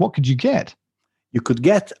 Max, what could you get? You could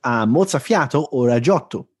get a Mozzafiato or a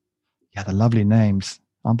Giotto. Yeah, the lovely names.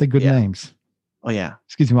 Aren't they good names? Oh, yeah.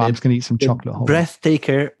 Excuse me, I'm just going to eat some chocolate.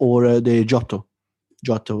 Breathtaker or the Giotto.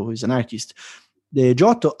 Giotto is an artist. The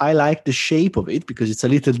Giotto, I like the shape of it because it's a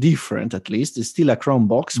little different, at least. It's still a chrome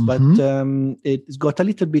box, but it's got a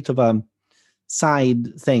little bit of a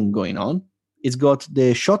side thing going on. It's got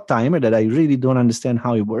the shot timer that I really don't understand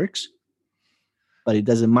how it works, but it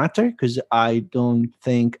doesn't matter because I don't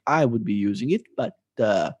think I would be using it. But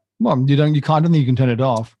well, I don't think you can turn it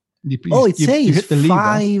off. It says you hit the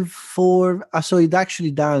 5, 4. So it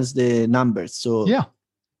actually does the numbers. So yeah,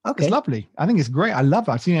 okay, it's lovely. I think it's great. I love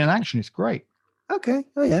it. I've seen it in action. It's great. Okay.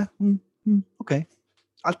 Oh yeah. Okay.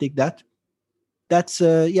 I'll take that. That's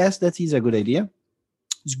yes, that is a good idea.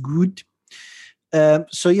 It's good.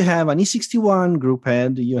 So you have an E61 group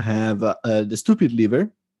head. You have the stupid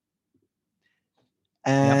lever.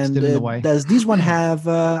 And does this one have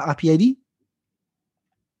a PID?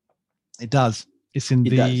 It does. It's in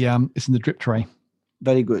the drip tray.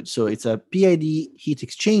 Very good. So it's a PID heat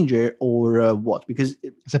exchanger or what? Because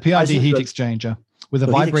it's a PID heat exchanger with a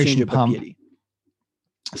vibration pump.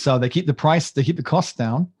 So they keep the costs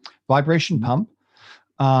down. Vibration pump.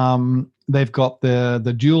 They've got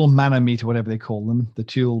the dual manometer, whatever they call them. The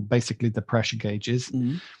dual, basically the pressure gauges.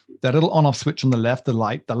 That little on-off switch on the left. The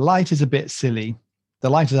light. The light is a bit silly. The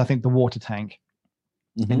light is, I think, the water tank,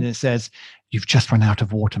 and it says you've just run out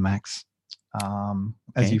of water, Max.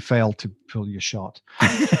 As you failed to pull your shot.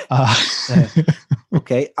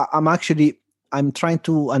 Okay, I'm trying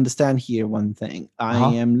to understand here one thing.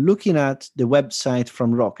 I am looking at the website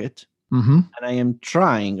from Rocket, and I am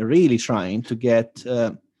really trying to get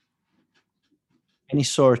any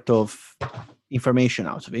sort of information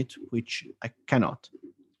out of it, which I cannot.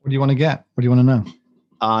 What do you want to get? What do you want to know?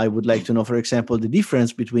 I would like to know, for example, the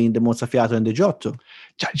difference between the Mozzafiato and the Giotto.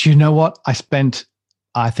 Do you know what? I spent,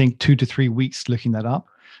 I think, 2 to 3 weeks looking that up.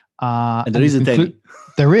 And there isn't any.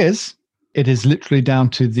 There is. It is literally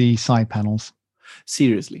down to the side panels.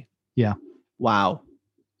 Seriously? Yeah. Wow.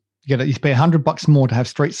 You pay $100 more to have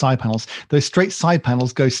straight side panels. Those straight side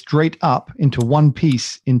panels go straight up into one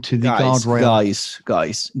piece into the guardrail.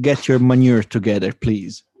 Guys, get your manure together,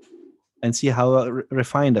 please, and see how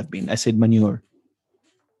refined I've been. I said manure.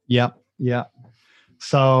 Yeah.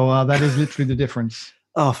 So that is literally the difference.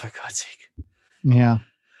 Oh, for God's sake. Yeah.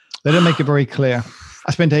 They don't make it very clear.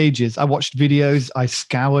 I spent ages. I watched videos. I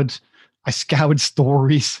scoured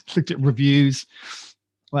stories, looked at reviews.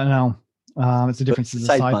 Well, no, it's the difference in the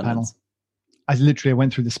side panel. I literally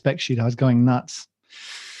went through the spec sheet. I was going nuts.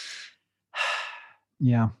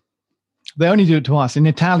 Yeah. They only do it to us in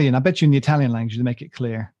Italian. I bet you in the Italian language they make it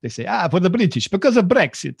clear. They say, for the British, because of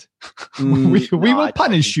Brexit, we will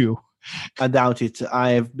punish you. I doubt it.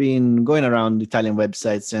 I've been going around Italian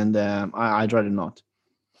websites and I'd rather not.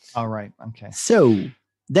 All right. Okay. So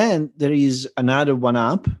then there is another one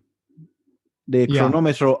up, the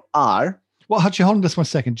Chronometro R. Well, actually, hold on just 1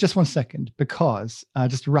 second. Just 1 second, because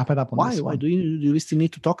just to wrap it up on this one. Why? Do we still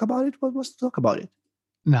need to talk about it? What was to talk about it?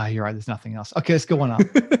 No, you're right. There's nothing else. Okay, let's go on up.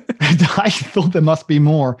 I thought there must be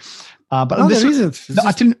more. But no, there isn't.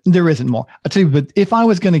 There isn't more. I tell you, but if I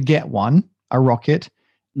was going to get a rocket,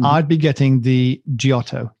 I'd be getting the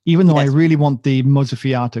Giotto, even though I really want the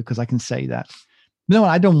Mozzafiato, because I can say that. No,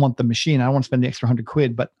 I don't want the machine. I don't want to spend the extra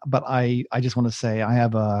 £100, but I just want to say I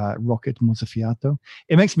have a rocket Mozzafiato.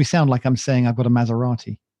 It makes me sound like I'm saying I've got a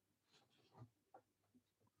Maserati.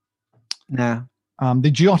 Nah.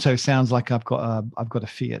 The Giotto sounds like I've got a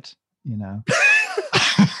Fiat, Isn't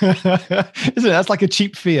it? That's like a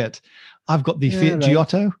cheap Fiat. I've got the Fiat right.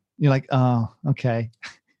 Giotto. You're like, oh, okay.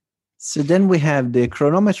 So then we have the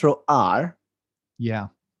Chronometro R. Yeah.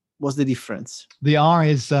 What's the difference? The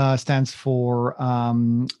R stands for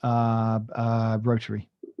rotary.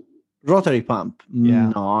 Rotary pump. Yeah.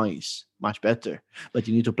 Nice. Much better. But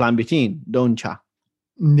you need to plumb it in, don't you?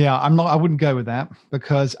 Yeah, I wouldn't go with that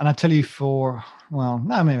because, and I tell you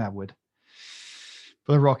maybe I would.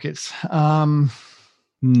 For the rockets. But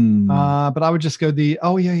I would just go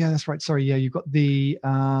that's right. Sorry. Yeah, you've got the...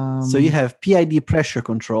 So you have PID pressure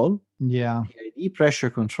control. Yeah. PID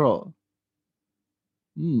pressure control.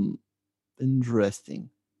 Interesting.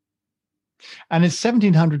 And it's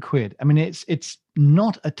 £1,700. I mean, it's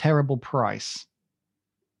not a terrible price.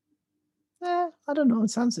 I don't know.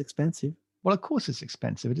 It sounds expensive. Well, of course it's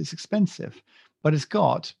expensive. It is expensive. But it's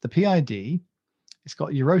got the PID. It's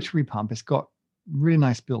got your rotary pump. It's got really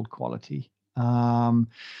nice build quality. The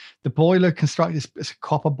boiler constructed is a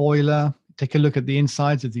copper boiler. Take a look at the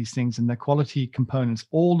insides of these things and the quality components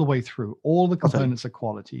all the way through. All the components are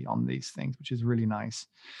quality on these things, which is really nice.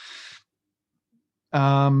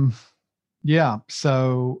 But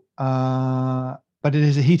it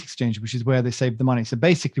is a heat exchanger, which is where they save the money. So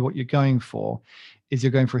basically what you're going for is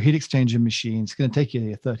you're going for a heat exchanger machine. It's going to take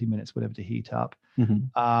you 30 minutes, whatever, to heat up.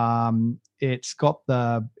 Mm-hmm. It's got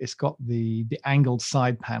the angled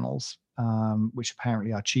side panels, which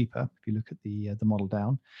apparently are cheaper if you look at the model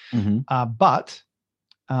down. Mm-hmm. But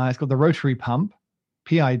it's got the rotary pump,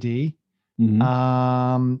 PID,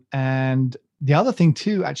 mm-hmm. And the other thing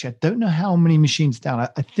too, actually, I don't know how many machines down.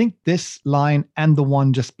 I think this line and the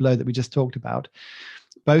one just below that we just talked about,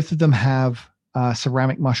 both of them have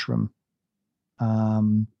ceramic mushroom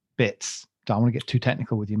bits. Don't want to get too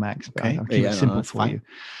technical with you, Max, but I'll keep it simple for you.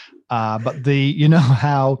 But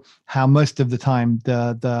how most of the time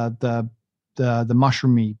the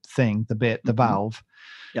mushroomy thing, the bit, the valve,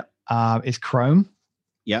 is chrome.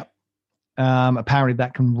 Yeah. Apparently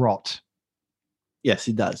that can rot. Yes,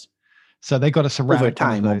 it does. So they got a ceramic over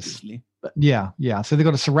time, one of those. Obviously. But. Yeah. So they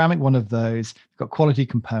got a ceramic one of those. Got quality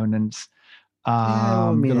components.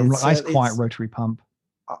 Got a nice quiet rotary pump.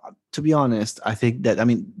 To be honest, I think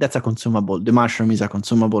that's a consumable. The mushroom is a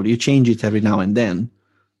consumable. You change it every now and then.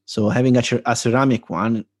 So having a ceramic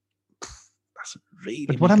one, that's really.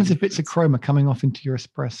 But what happens if bits of chrome are coming off into your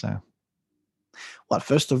espresso? Well,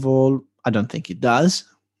 first of all, I don't think it does.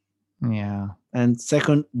 Yeah. And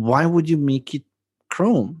second, why would you make it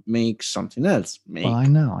chrome? Make something else. I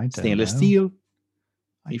don't stainless steel,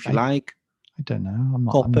 if you like. I don't know. I'm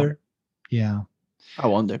not. Copper. Yeah. I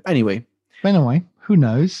wonder. Anyway, who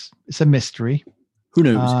knows? It's a mystery. Who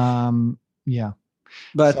knows? Yeah.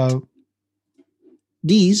 But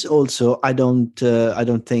these also, I don't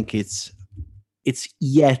think it's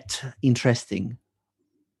yet interesting.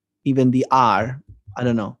 Even the R, I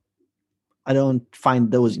don't know. I don't find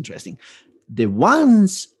those interesting. The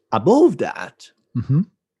ones above that, mm-hmm.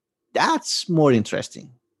 that's more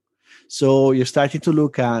interesting. So you're starting to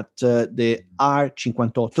look at the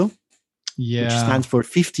R58, which stands for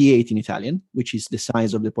 58 in Italian, which is the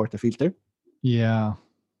size of the portafilter. Yeah.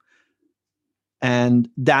 And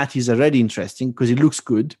that is already interesting because it looks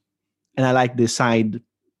good. And I like the side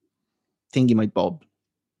thingy my bob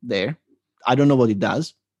there. I don't know what it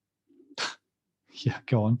does. Yeah,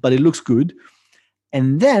 go on. But it looks good.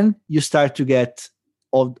 And then you start to get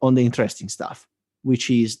on the interesting stuff, which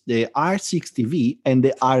is the R60V and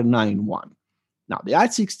the R91. Now, the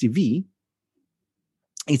R60V,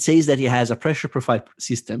 it says that it has a pressure profile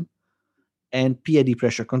system and PID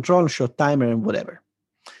pressure control, shot timer, and whatever.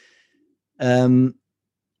 And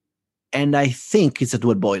I think it's a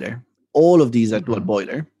dual boiler. All of these are dual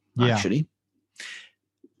boiler, actually.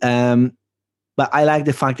 But But I like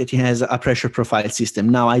the fact that it has a pressure profile system.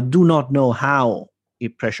 Now, I do not know how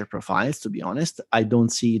it pressure profiles, to be honest. I don't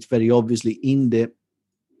see it very obviously in the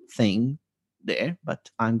thing there, but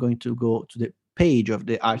I'm going to go to the page of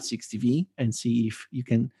the R60V and see if you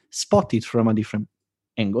can spot it from a different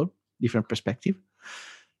angle, different perspective,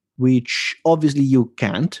 which obviously you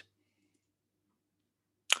can't.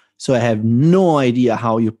 So I have no idea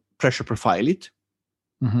how you pressure profile it.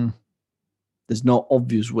 Mm-hmm. There's no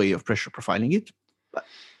obvious way of pressure profiling it, but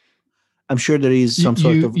I'm sure there is some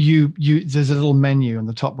sort of... There's a little menu on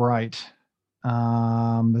the top right. There's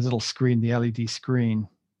a little screen, the LED screen.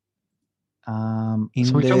 So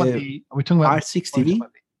we're talking about R60V?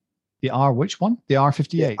 The R, which one? The R58?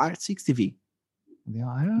 The R60V.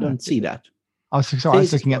 I don't see that. I was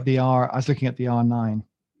looking at the R9.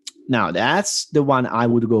 Now, that's the one I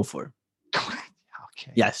would go for.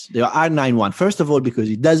 Okay. Yes, the R9 one. First of all, because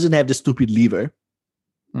it doesn't have the stupid lever.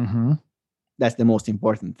 Mm-hmm. That's the most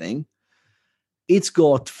important thing. It's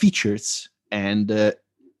got features, and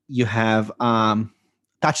you have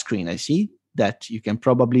touchscreen, I see, that you can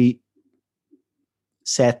probably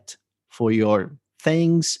set for your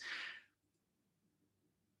things.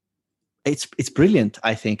 It's brilliant.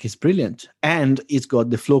 I think it's brilliant. And it's got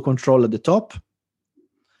the flow control at the top.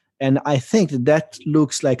 And I think that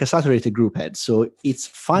looks like a saturated group head. So it's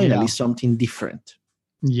finally something different.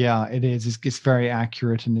 Yeah, it is. It's very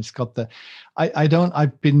accurate, and it's got the.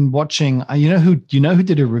 I've been watching. You know who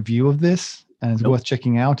did a review of this, and it's worth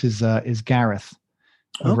checking out is Gareth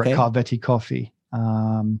over at Carvetti Coffee.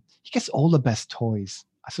 He gets all the best toys.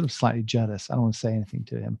 I'm sort of slightly jealous. I don't want to say anything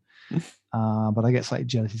to him, but I get slightly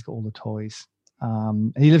jealous. He's got all the toys.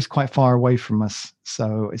 And he lives quite far away from us,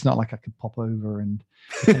 so it's not like I could pop over and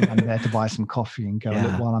I'm there to buy some coffee and go,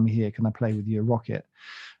 look, while I'm here, can I play with your rocket?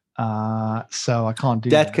 So I can't do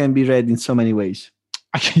that. That can be read in so many ways.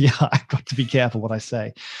 Yeah, I've got to be careful what I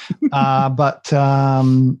say. But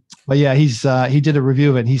yeah, he did a review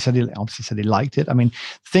of it. And he said he liked it. I mean,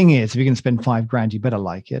 thing is, if you're going to spend $5,000, you better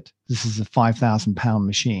like it. This is a £5,000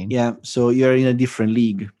 machine. Yeah, so you're in a different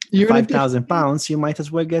league. £5,000, you might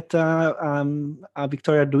as well get a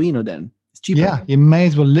Victoria Arduino then. It's cheaper. Yeah, you may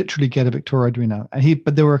as well literally get a Victoria Arduino. And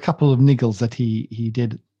but there were a couple of niggles that he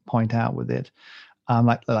did point out with it.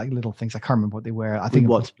 Like little things. I can't remember what they were. I think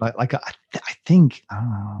what? I think I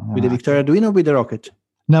don't know. With the Victoria Arduino or with the rocket?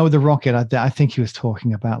 No, with the rocket. I think he was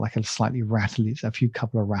talking about like a slightly rattly,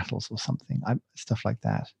 couple of rattles or something, stuff like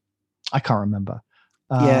that. I can't remember.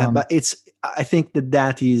 Yeah, but I think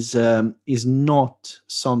that is not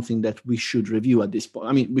something that we should review at this point.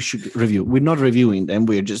 I mean, we should review. We're not reviewing them.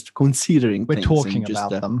 We're just considering. We're talking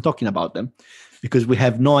about them. Because we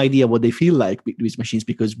have no idea what they feel like with these machines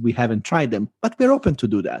because we haven't tried them. But we're open to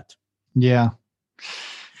do that. Yeah.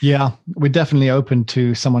 Yeah, we're definitely open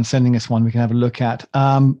to someone sending us one we can have a look at.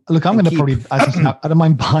 Look, I'm going to probably, I don't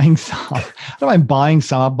mind buying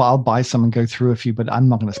some. I'll buy some and go through a few, but I'm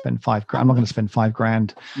not going to spend $5,000. I'm not going to spend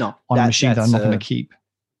 $5,000 on a machine that I'm not going to keep.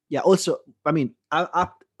 Yeah. Also, I mean,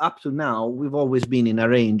 up to now, we've always been in a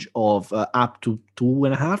range of up to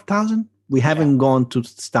 $2,500. We haven't gone to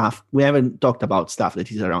stuff. We haven't talked about stuff that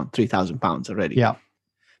is around £3,000 already. Yeah.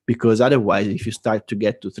 Because otherwise, if you start to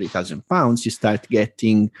get to £3,000, you start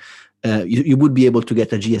getting, you would be able to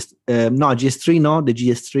get a GS3. No, the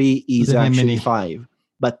GS3 is actually Mini. 5,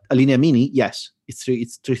 but a Linea Mini, yes, it's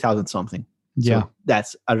 3,000 something. Yeah, so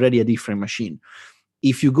that's already a different machine.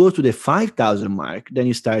 If you go to the 5,000 mark, then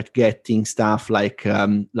you start getting stuff like La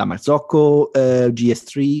Marzocco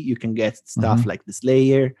GS3. You can get stuff like the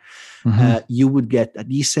Slayer. Mm-hmm. You would get a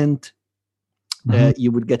decent.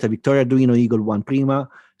 You would get a Victoria Arduino Eagle 1 Prima.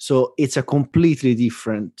 So it's a completely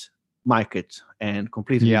different market and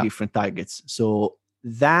completely different targets. So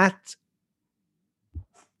that,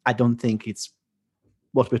 I don't think it's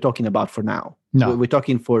what we're talking about for now. No. We're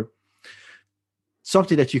talking for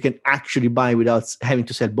something that you can actually buy without having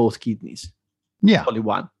to sell both kidneys. Yeah. Only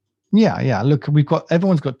one. Yeah. Look,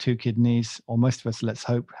 everyone's got two kidneys, or most of us, let's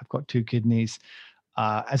hope, have got two kidneys.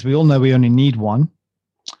 As we all know, we only need one.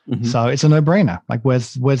 Mm-hmm. So it's a no-brainer. Like,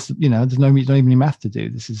 where's there's not even any math to do.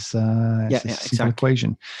 This is a simple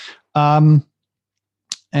equation. Actually,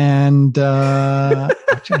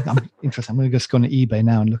 I'm interested. I'm going to just go on eBay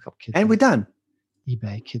now and look up kidneys. And we're done.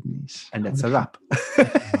 eBay kidneys. And that's a wrap.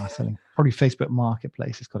 Probably Facebook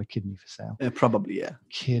Marketplace has got a kidney for sale. Probably, yeah.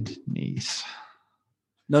 Kidneys.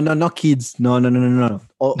 No, not kids. No.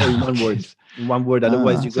 Or in one word. In one word.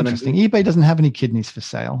 Otherwise, you're going to. Interesting. eBay doesn't have any kidneys for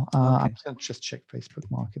sale. I'm just going to check Facebook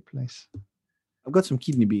Marketplace. I've got some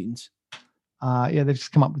kidney beans. Yeah, they've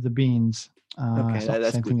just come up with the beans. Okay, it's not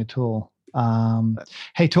the same thing at all.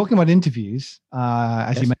 Hey, talking about interviews,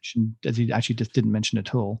 as you mentioned, as you actually just didn't mention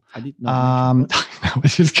at all. I did not mention that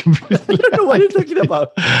was just completely. I don't know what you're talking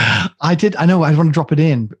about. I did. I know. I want to drop it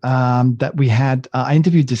in. That we had. I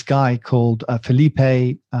interviewed this guy called Felipe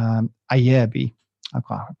Ayerbi. I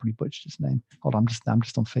probably butchered his name. Hold on, I'm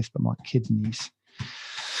just on Facebook. My kidneys.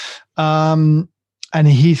 And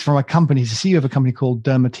he's from a company. He's the CEO of a company called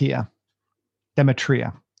Demetria.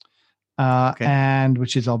 And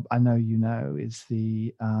which is, I know you know, is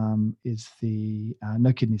the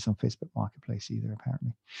No Kidneys on Facebook Marketplace either,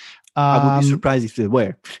 apparently. I would be surprised if they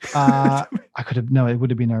were. I could have it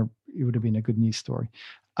would have been a good news story.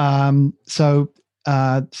 So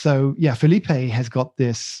yeah, Felipe has got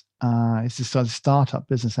this. It's this sort of startup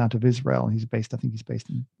business out of Israel. I think he's based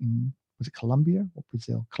in was it Colombia or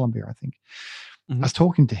Brazil? Colombia, I think. Mm-hmm. I was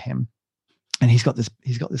talking to him, and he's got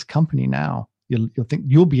this company now.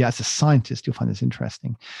 You'll be, as a scientist, you'll find this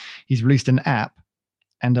interesting. He's released an app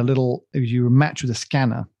and you match with a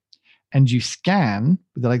scanner, and you scan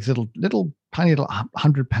with like little tiny little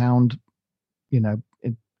 100-pound,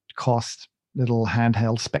 it cost little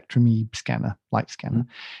handheld Spectrum-E scanner, light scanner,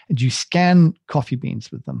 mm-hmm. and you scan coffee beans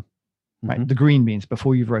with them, right? Mm-hmm. The green beans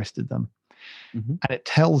before you've roasted them, mm-hmm. and it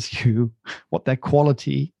tells you what their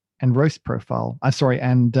quality and roast profile,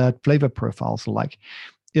 and flavor profiles are like.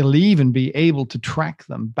 It'll even be able to track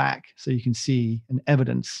them back so you can see and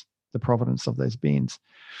evidence the provenance of those beans.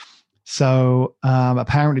 So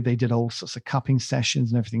apparently they did all sorts of cupping sessions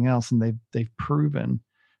and everything else, and they've proven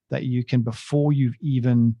that you can, before you've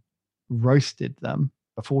even roasted them,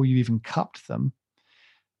 before you even cupped them,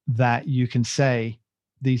 that you can say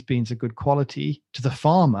these beans are good quality to the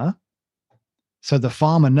farmer. So the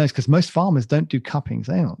farmer knows, because most farmers don't do cuppings.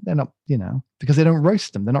 They're not, because they don't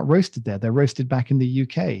roast them. They're not roasted there. They're roasted back in the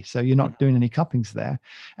UK. So you're not doing any cuppings there.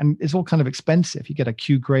 And it's all kind of expensive. You get a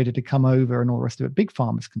Q grader to come over and all the rest of it. Big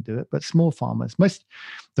farmers can do it, but small farmers,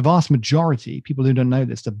 the vast majority, people who don't know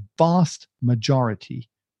this, the vast majority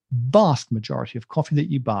of coffee that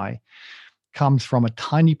you buy comes from a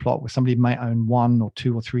tiny plot where somebody may own 1 or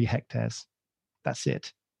 2 or 3 hectares. That's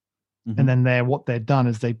it. Mm-hmm. And then what they're done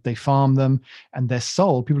is they farm them, and they're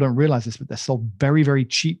sold. People don't realize this, but they're sold very, very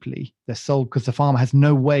cheaply. They're sold because the farmer has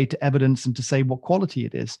no way to evidence and to say what quality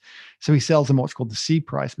it is. So he sells them what's called the C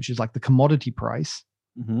price, which is like the commodity price.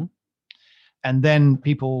 Mm-hmm. And then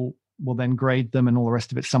people will then grade them and all the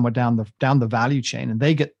rest of it somewhere down the value chain, and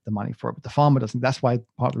they get the money for it. But the farmer doesn't. That's why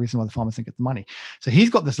part of the reason why the farmers don't get the money. So he's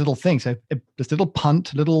got this little thing. So this little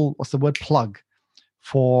plug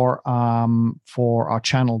for our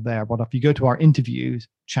channel there. But if you go to our interviews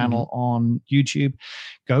channel mm-hmm. on YouTube,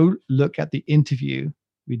 go look at the interview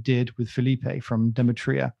we did with Felipe from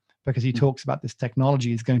Demetria, because he mm-hmm. talks about this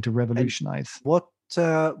technology is going to revolutionize. And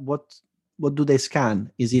what do they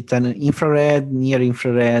scan? Is it an infrared, near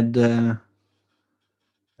infrared? Yeah,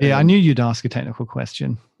 I knew you'd ask a technical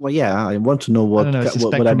question. Well, yeah, I want to know what are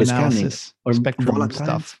they scanning? Or spectrum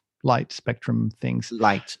stuff. Light spectrum things.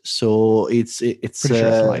 Light. So it's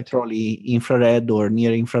light. Probably infrared or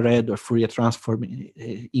near infrared or Fourier transform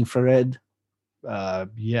infrared.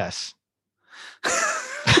 Yes.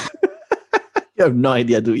 You have no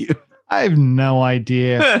idea, do you? I have no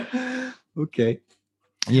idea. Okay.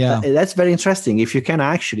 Yeah, that's very interesting. If you can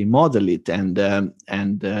actually model it and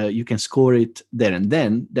you can score it there and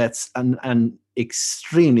then, that's an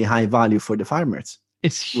extremely high value for the farmers.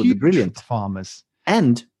 It's huge brilliant for farmers.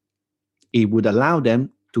 And it would allow them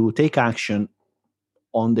to take action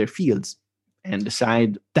on their fields and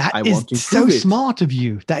decide that I want to improve it. So smart of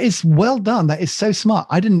you. That is well done. That is so smart.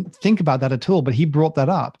 I didn't think about that at all, but he brought that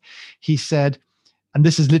up. He said, and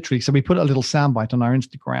this is literally, so we put a little soundbite on our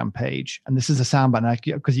Instagram page, and this is a soundbite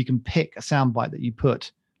because you can pick a soundbite that you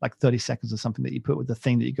put, like 30 seconds or something that you put with the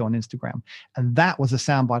thing that you go on Instagram. And that was a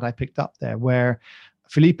soundbite I picked up there where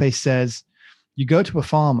Felipe says, you go to a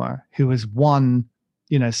farmer who has won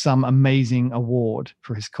some amazing award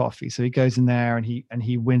for his coffee. So he goes in there and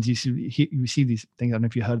he wins. You see these things. I don't know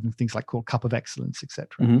if you heard of them, things like called Cup of Excellence, etc.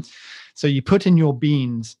 Mm-hmm. So you put in your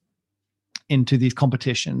beans into these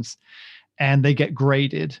competitions, and they get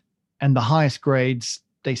graded. And the highest grades,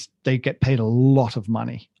 they get paid a lot of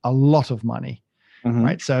money, mm-hmm.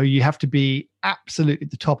 right? So you have to be absolutely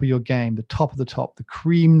at the top of your game, the top of the top, the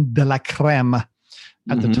creme de la creme at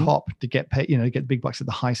mm-hmm. the top to get paid. Get big bucks at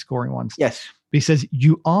the high scoring ones. Yes. He says,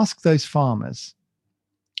 you ask those farmers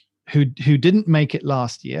who didn't make it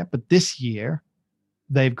last year, but this year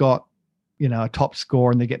they've got, a top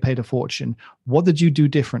score and they get paid a fortune. What did you do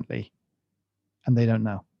differently? And they don't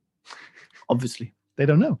know. Obviously. They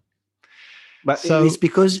don't know. But it's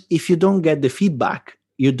because if you don't get the feedback,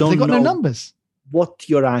 you don't know no numbers. What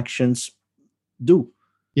your actions do.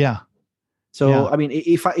 Yeah. So I mean,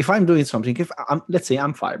 if I'm doing something, if I'm, let's say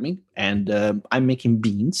I'm farming and I'm making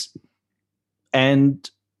beans, and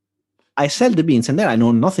I sell the beans, and then I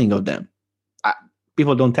know nothing of them.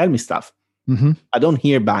 People don't tell me stuff. Mm-hmm. I don't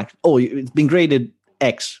hear back. Oh, it's been graded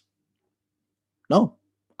X. No,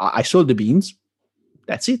 I sold the beans.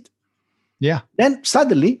 That's it. Yeah. Then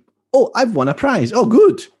suddenly, oh, I've won a prize. Oh,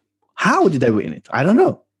 good. How did I win it? I don't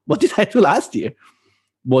know. What did I do last year?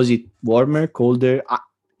 Was it warmer, colder?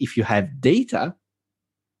 If you have data,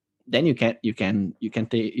 then you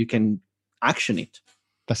can action it.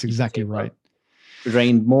 That's exactly right.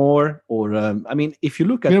 Rained more, or I mean, if you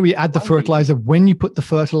look at, we add the fertilizer when you put the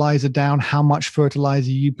fertilizer down, how much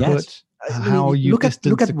fertilizer you put, yes. how you look at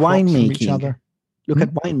winemaking. Look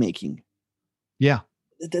at winemaking. Yeah,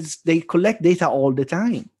 they collect data all the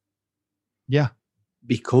time. Yeah,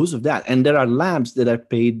 because of that, and there are labs that are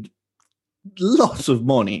paid lots of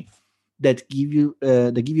money that give you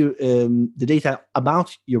the data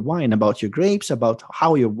about your wine, about your grapes, about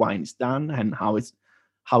how your wine is done, and how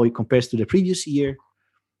it compares to the previous year.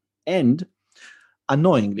 And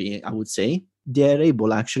annoyingly, I would say, they're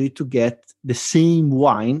able actually to get the same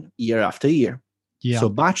wine year after year. Yeah. So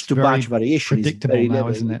batch to batch variation is very now,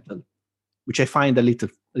 isn't it? Which I find a little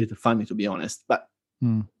funny, to be honest. But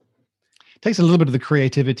takes a little bit of the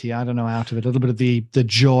creativity, I don't know, out of it, a little bit of the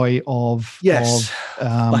joy of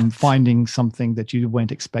finding something that you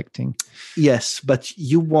weren't expecting. Yes, but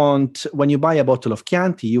when you buy a bottle of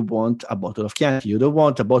Chianti, you want a bottle of Chianti. You don't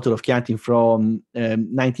want a bottle of Chianti from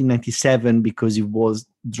 1997 because it was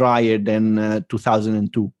drier than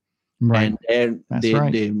 2002. Right. And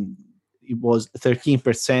it was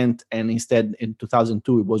 13%, and instead in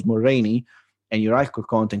 2002 it was more rainy, and your alcohol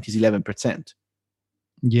content is 11%.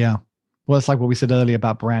 Yeah. Well, it's like what we said earlier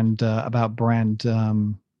about brand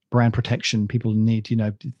protection. People need,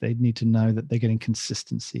 they need to know that they're getting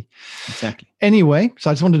consistency. Exactly. Anyway, so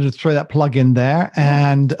I just wanted to throw that plug in there.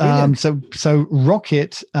 And so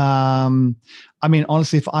Rocket, I mean,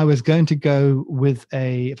 honestly, if I was going to go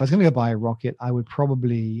buy a Rocket, I would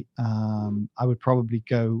probably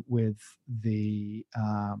go with the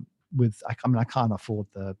I can't afford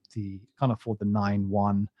the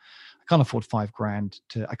 9.1. I can't afford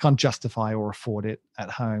 $5,000 I can't justify or afford it at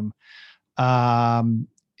home. But I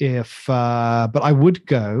would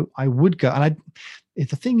go. And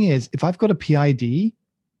the thing is, if I've got a PID,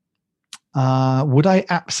 would I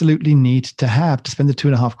absolutely need to spend the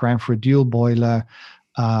 $2,500 for a dual boiler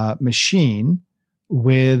machine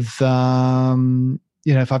with,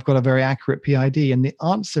 if I've got a very accurate PID? And the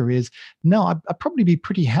answer is no. I'd probably be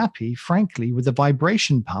pretty happy, frankly, with a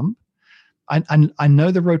vibration pump. I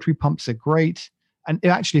know the rotary pumps are great. And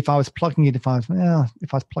actually, if I was plugging it into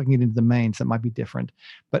the mains, that might be different.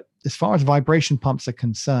 But as far as vibration pumps are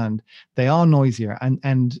concerned, they are noisier,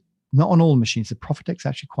 and not on all machines. The Profitec is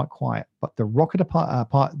actually quite quiet, but the Rocket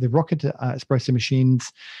espresso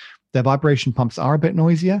machines, their vibration pumps are a bit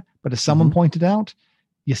noisier. But as someone pointed out,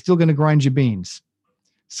 you're still going to grind your beans.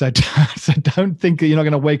 So don't think that you're not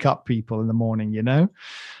going to wake up people in the morning.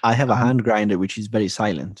 I have a hand grinder which is very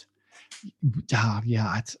silent.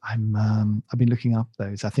 Yeah, I've been looking up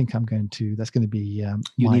those. I think that's going to be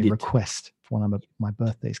my request for one of my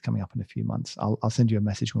birthdays coming up in a few months. I'll send you a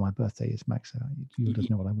message when my birthday is, Max, so you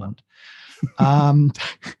just know what I want.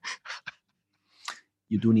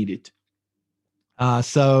 You do need it.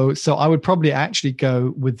 So I would probably actually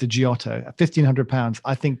go with the Giotto at £1,500.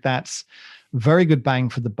 I think that's very good bang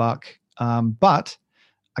for the buck. But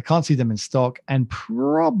I can't see them in stock, and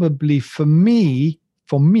probably for moi,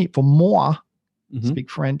 speak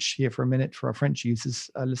French here for a minute for our French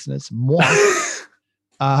users, listeners, moi,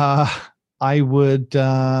 I would,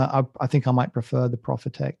 I think I might prefer the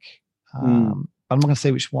Profitec, but I'm not going to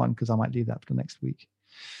say which one because I might leave that for next week.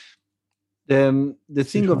 The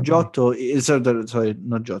thing of Giotto is,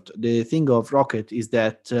 not Giotto. The thing of Rocket is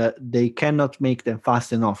that they cannot make them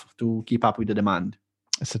fast enough to keep up with the demand.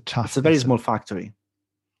 It's a very small factory.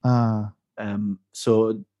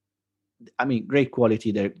 So, I mean, great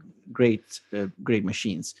quality. They're great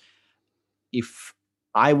machines. If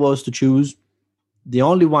I was to choose, the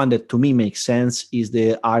only one that to me makes sense is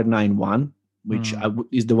the R91, which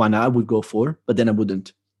is the one I would go for, but then I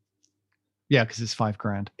wouldn't. Yeah, because it's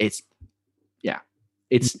 $5,000.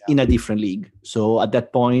 It's in a different league. So at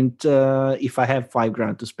that point, if I have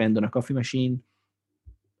 $5,000 to spend on a coffee machine,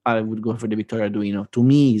 I would go for the Vittorio Arduino. To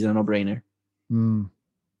me, it's a no-brainer.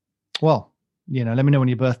 Well, let me know when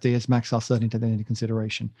your birthday is, Max. I'll certainly take that into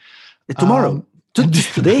consideration. Tomorrow.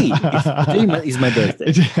 Today is my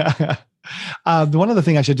birthday. The one other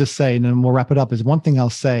thing I should just say, and then we'll wrap it up, is one thing I'll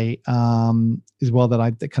say as well that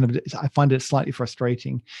I find it slightly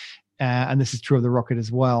frustrating, and this is true of the Rocket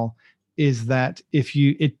as well, is that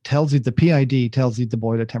it tells you, the PID tells you the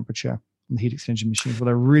boiler temperature on the heat exchanger machines. What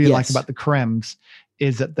I really like about the Krems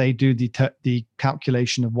is that they do the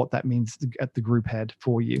calculation of what that means at the group head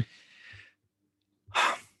for you.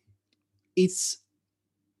 It's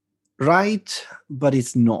right, but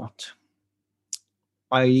it's not.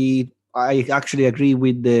 I actually agree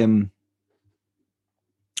with having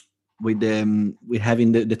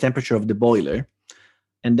the temperature of the boiler,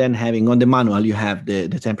 and then having on the manual you have the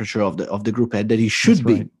temperature of the group head that it should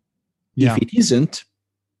be. Yeah. If it isn't,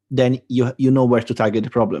 then you know where to target the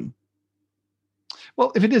problem.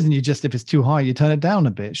 Well, if it isn't, if it's too high, you turn it down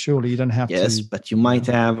a bit. Surely you don't have to. Yes, but you might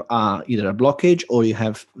have either a blockage or you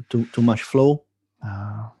have too much flow.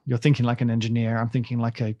 You're thinking like an engineer. I'm thinking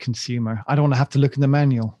like a consumer. I don't want to have to look in the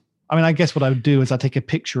manual. I mean, I guess what I would do is I'd take a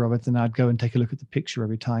picture of it and I'd go and take a look at the picture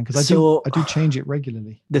every time, because I do change it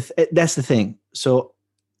regularly. That's the thing. So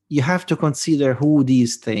you have to consider who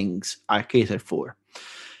these things are catered for.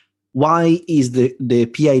 Why is the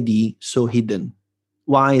PID so hidden?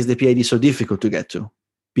 Why is the PID so difficult to get to?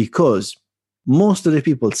 Because most of the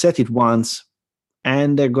people set it once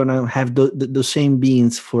and they're going to have the same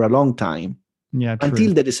beans for a long time. Yeah,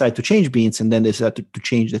 until they decide to change beans, and then they decide to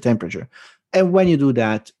change the temperature. And when you do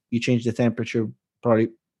that, you change the temperature probably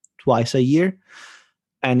twice a year,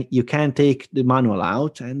 and you can take the manual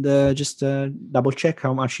out and just double check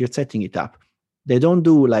how much you're setting it up. They don't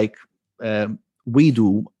do like we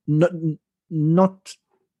do. Not.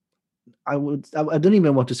 I don't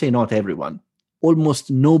even want to say not everyone. Almost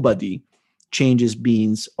nobody changes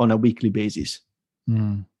beans on a weekly basis.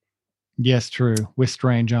 Mm. Yes, true. We're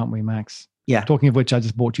strange, aren't we, Max? Yeah. Talking of which, I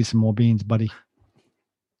just bought you some more beans, buddy.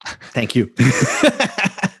 Thank you.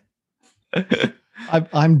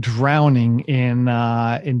 I'm drowning in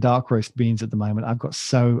dark roast beans at the moment. I've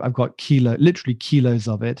got literally kilos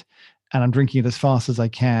of it, and I'm drinking it as fast as I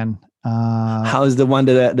can. How's the one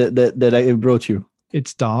that I brought you?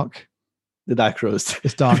 It's dark. The dark roast.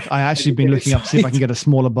 It's dark. I actually been looking up to see if I can get a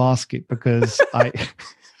smaller basket, because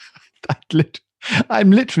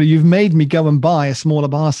you've made me go and buy a smaller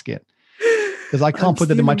basket. Because I can't put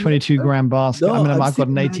that in my 22 gram basket. No, I've got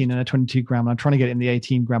an 18 and a 22 gram. And I'm trying to get it in the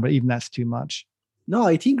 18 gram, but even that's too much. No,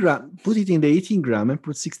 18 gram. Put it in the 18 gram and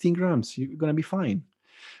put 16 grams. You're going to be fine.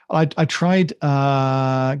 I tried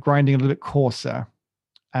grinding a little bit coarser.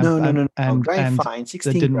 No. Grind fine.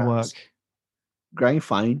 16 that didn't grams. Work. Grind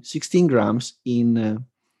fine. 16 grams in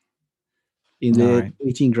the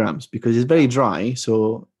 18 grams, because it's very dry.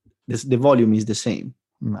 So the volume is the same.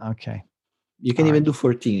 Okay. You can even do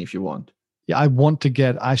 14 if you want. Yeah, I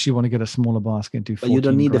actually want to get a smaller basket and do 14 But you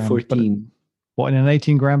don't need grams, the 14. What, in an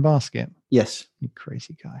 18 gram basket? Yes. You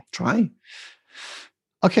crazy guy. Try.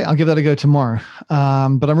 Okay, I'll give that a go tomorrow.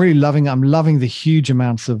 But I'm really loving the huge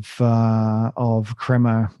amounts of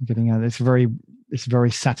crema getting out. It's very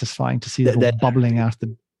satisfying to see that bubbling out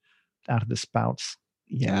of the spouts.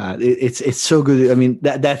 Yeah, it's so good. I mean,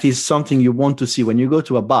 that is something you want to see when you go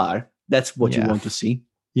to a bar. That's what you want to see.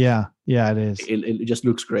 Yeah, it is. It just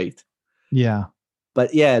looks great. Yeah.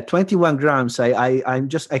 But yeah, 21 grams, I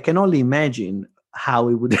can only imagine how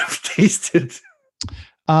it would have tasted.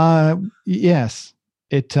 Yes.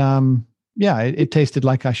 It tasted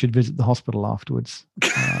like I should visit the hospital afterwards.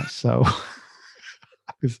 So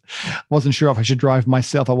I wasn't sure if I should drive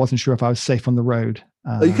myself. I wasn't sure if I was safe on the road.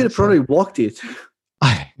 You could have probably walked it.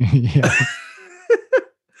 Yeah.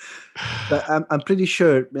 But I'm pretty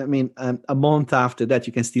sure, I mean, a month after that,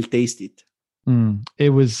 you can still taste it.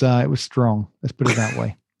 It was strong. Let's put it that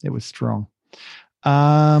way. It was strong.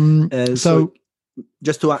 So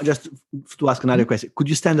just to ask another question, could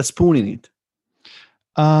you stand a spoon in it?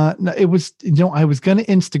 No, it was, I was going to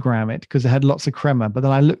Instagram it because it had lots of crema, but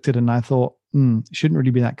then I looked at it and I thought, it shouldn't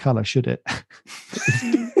really be that color, should it?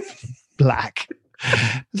 Black.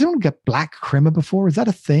 Does anyone get black crema before? Is that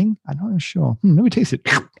a thing? I'm not sure. Let me taste it.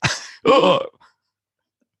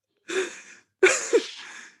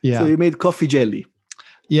 Yeah. So you made coffee jelly.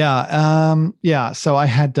 Yeah. So I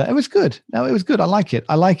had, it was good. No, it was good. I like it.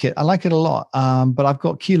 I like it a lot. But I've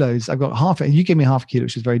got kilos. I've got half. You gave me half a kilo,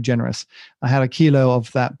 which is very generous. I had a kilo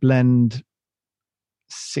of that blend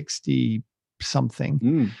 60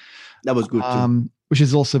 something. That was good too. Which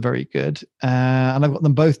is also very good. And I've got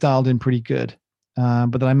them both dialed in pretty good.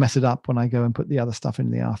 But then I mess it up when I go and put the other stuff in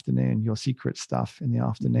the afternoon, your secret stuff in the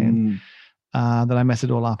afternoon. Then I mess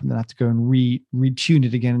it all up and then I have to go and retune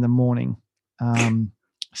it again in the morning.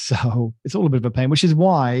 So it's all a bit of a pain, which is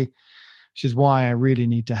why which is why I really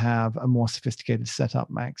need to have a more sophisticated setup,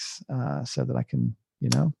 Max, so that I can,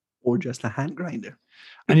 or just a hand grinder.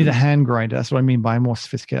 I need a hand grinder. That's what I mean by more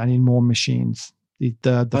sophisticated. I need more machines.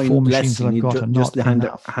 The four machines that I've got are not just the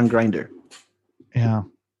enough. hand grinder. Yeah.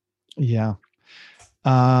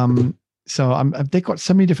 So they've got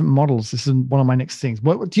so many different models. This is one of my next things. Do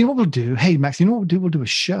you know what we'll do? Hey, Max, you know what we'll do? We'll do a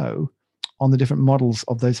show on the different models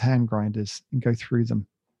of those hand grinders and go through them.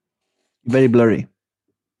 Very blurry.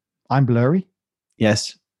 I'm blurry?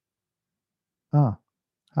 Yes. Oh,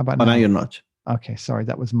 how about now? Now you're not. Okay, sorry.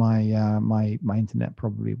 That was my my internet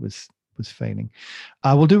probably was failing.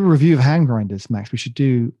 We'll do a review of hand grinders, Max. We should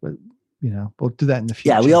do, we'll do that in the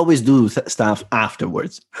future. Yeah, we always do stuff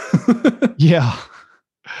afterwards. Yeah.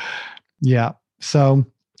 So,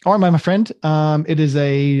 all right, my friend. It is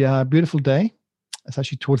a beautiful day. It's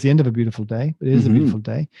actually towards the end of a beautiful day, but it is a beautiful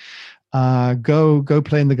day. Go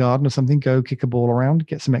play in the garden or something. Go kick a ball around,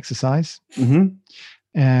 get some exercise.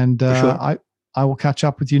 And sure. I will catch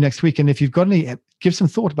up with you next week. And if you've got any, give some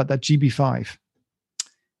thought about that GB5.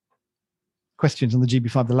 Questions on the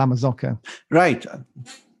GB5, the Lamazocco. Right.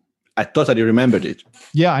 I totally remembered it.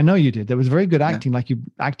 Yeah, I know you did. There was very good acting, like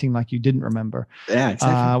you didn't remember. Yeah,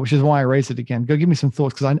 exactly. Which is why I raised it again. Go give me some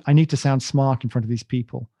thoughts, because I need to sound smart in front of these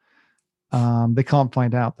people. They can't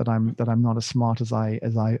find out that I'm not as smart as I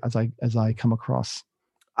come across.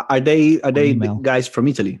 Are they the guys from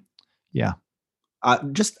Italy? Yeah.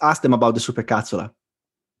 Just ask them about the Supercazzola.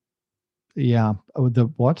 Yeah. Oh, the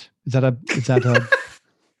what? Is that a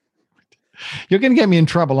You're going to get me in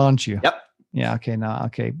trouble, aren't you? Yep. Yeah. Okay. No.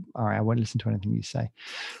 Okay. All right. I won't listen to anything you say.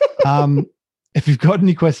 If you've got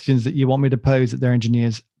any questions that you want me to pose at their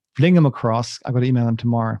engineers, fling them across. I've got to email them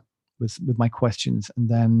tomorrow with my questions, and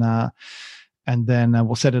then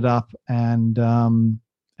we'll set it up, and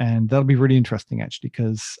that'll be really interesting actually,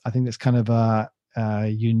 because I think that's kind of a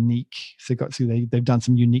unique. So they've done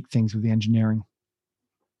some unique things with the engineering.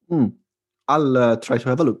 I'll try to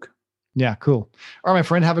have a look. Yeah, cool. All right, my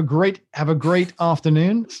friend, have a great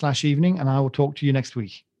afternoon / evening, and I will talk to you next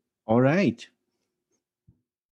week. All right.